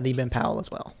stream at the Ben Powell as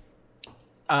well.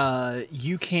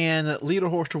 You can lead a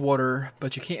horse to water,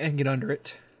 but you can't get under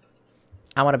it.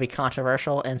 I want to be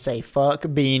controversial and say, fuck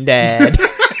Bean Dad.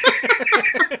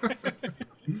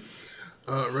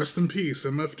 Rest in peace,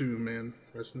 MF Doom, man.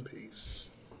 Rest in peace.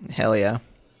 Hell yeah.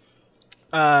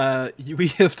 We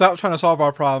have stopped trying to solve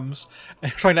our problems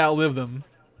and trying to outlive them.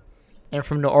 And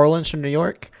from New Orleans, from New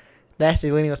York, that's the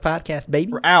Millennials Podcast,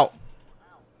 baby. We're out.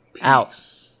 Out.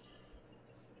 Peace.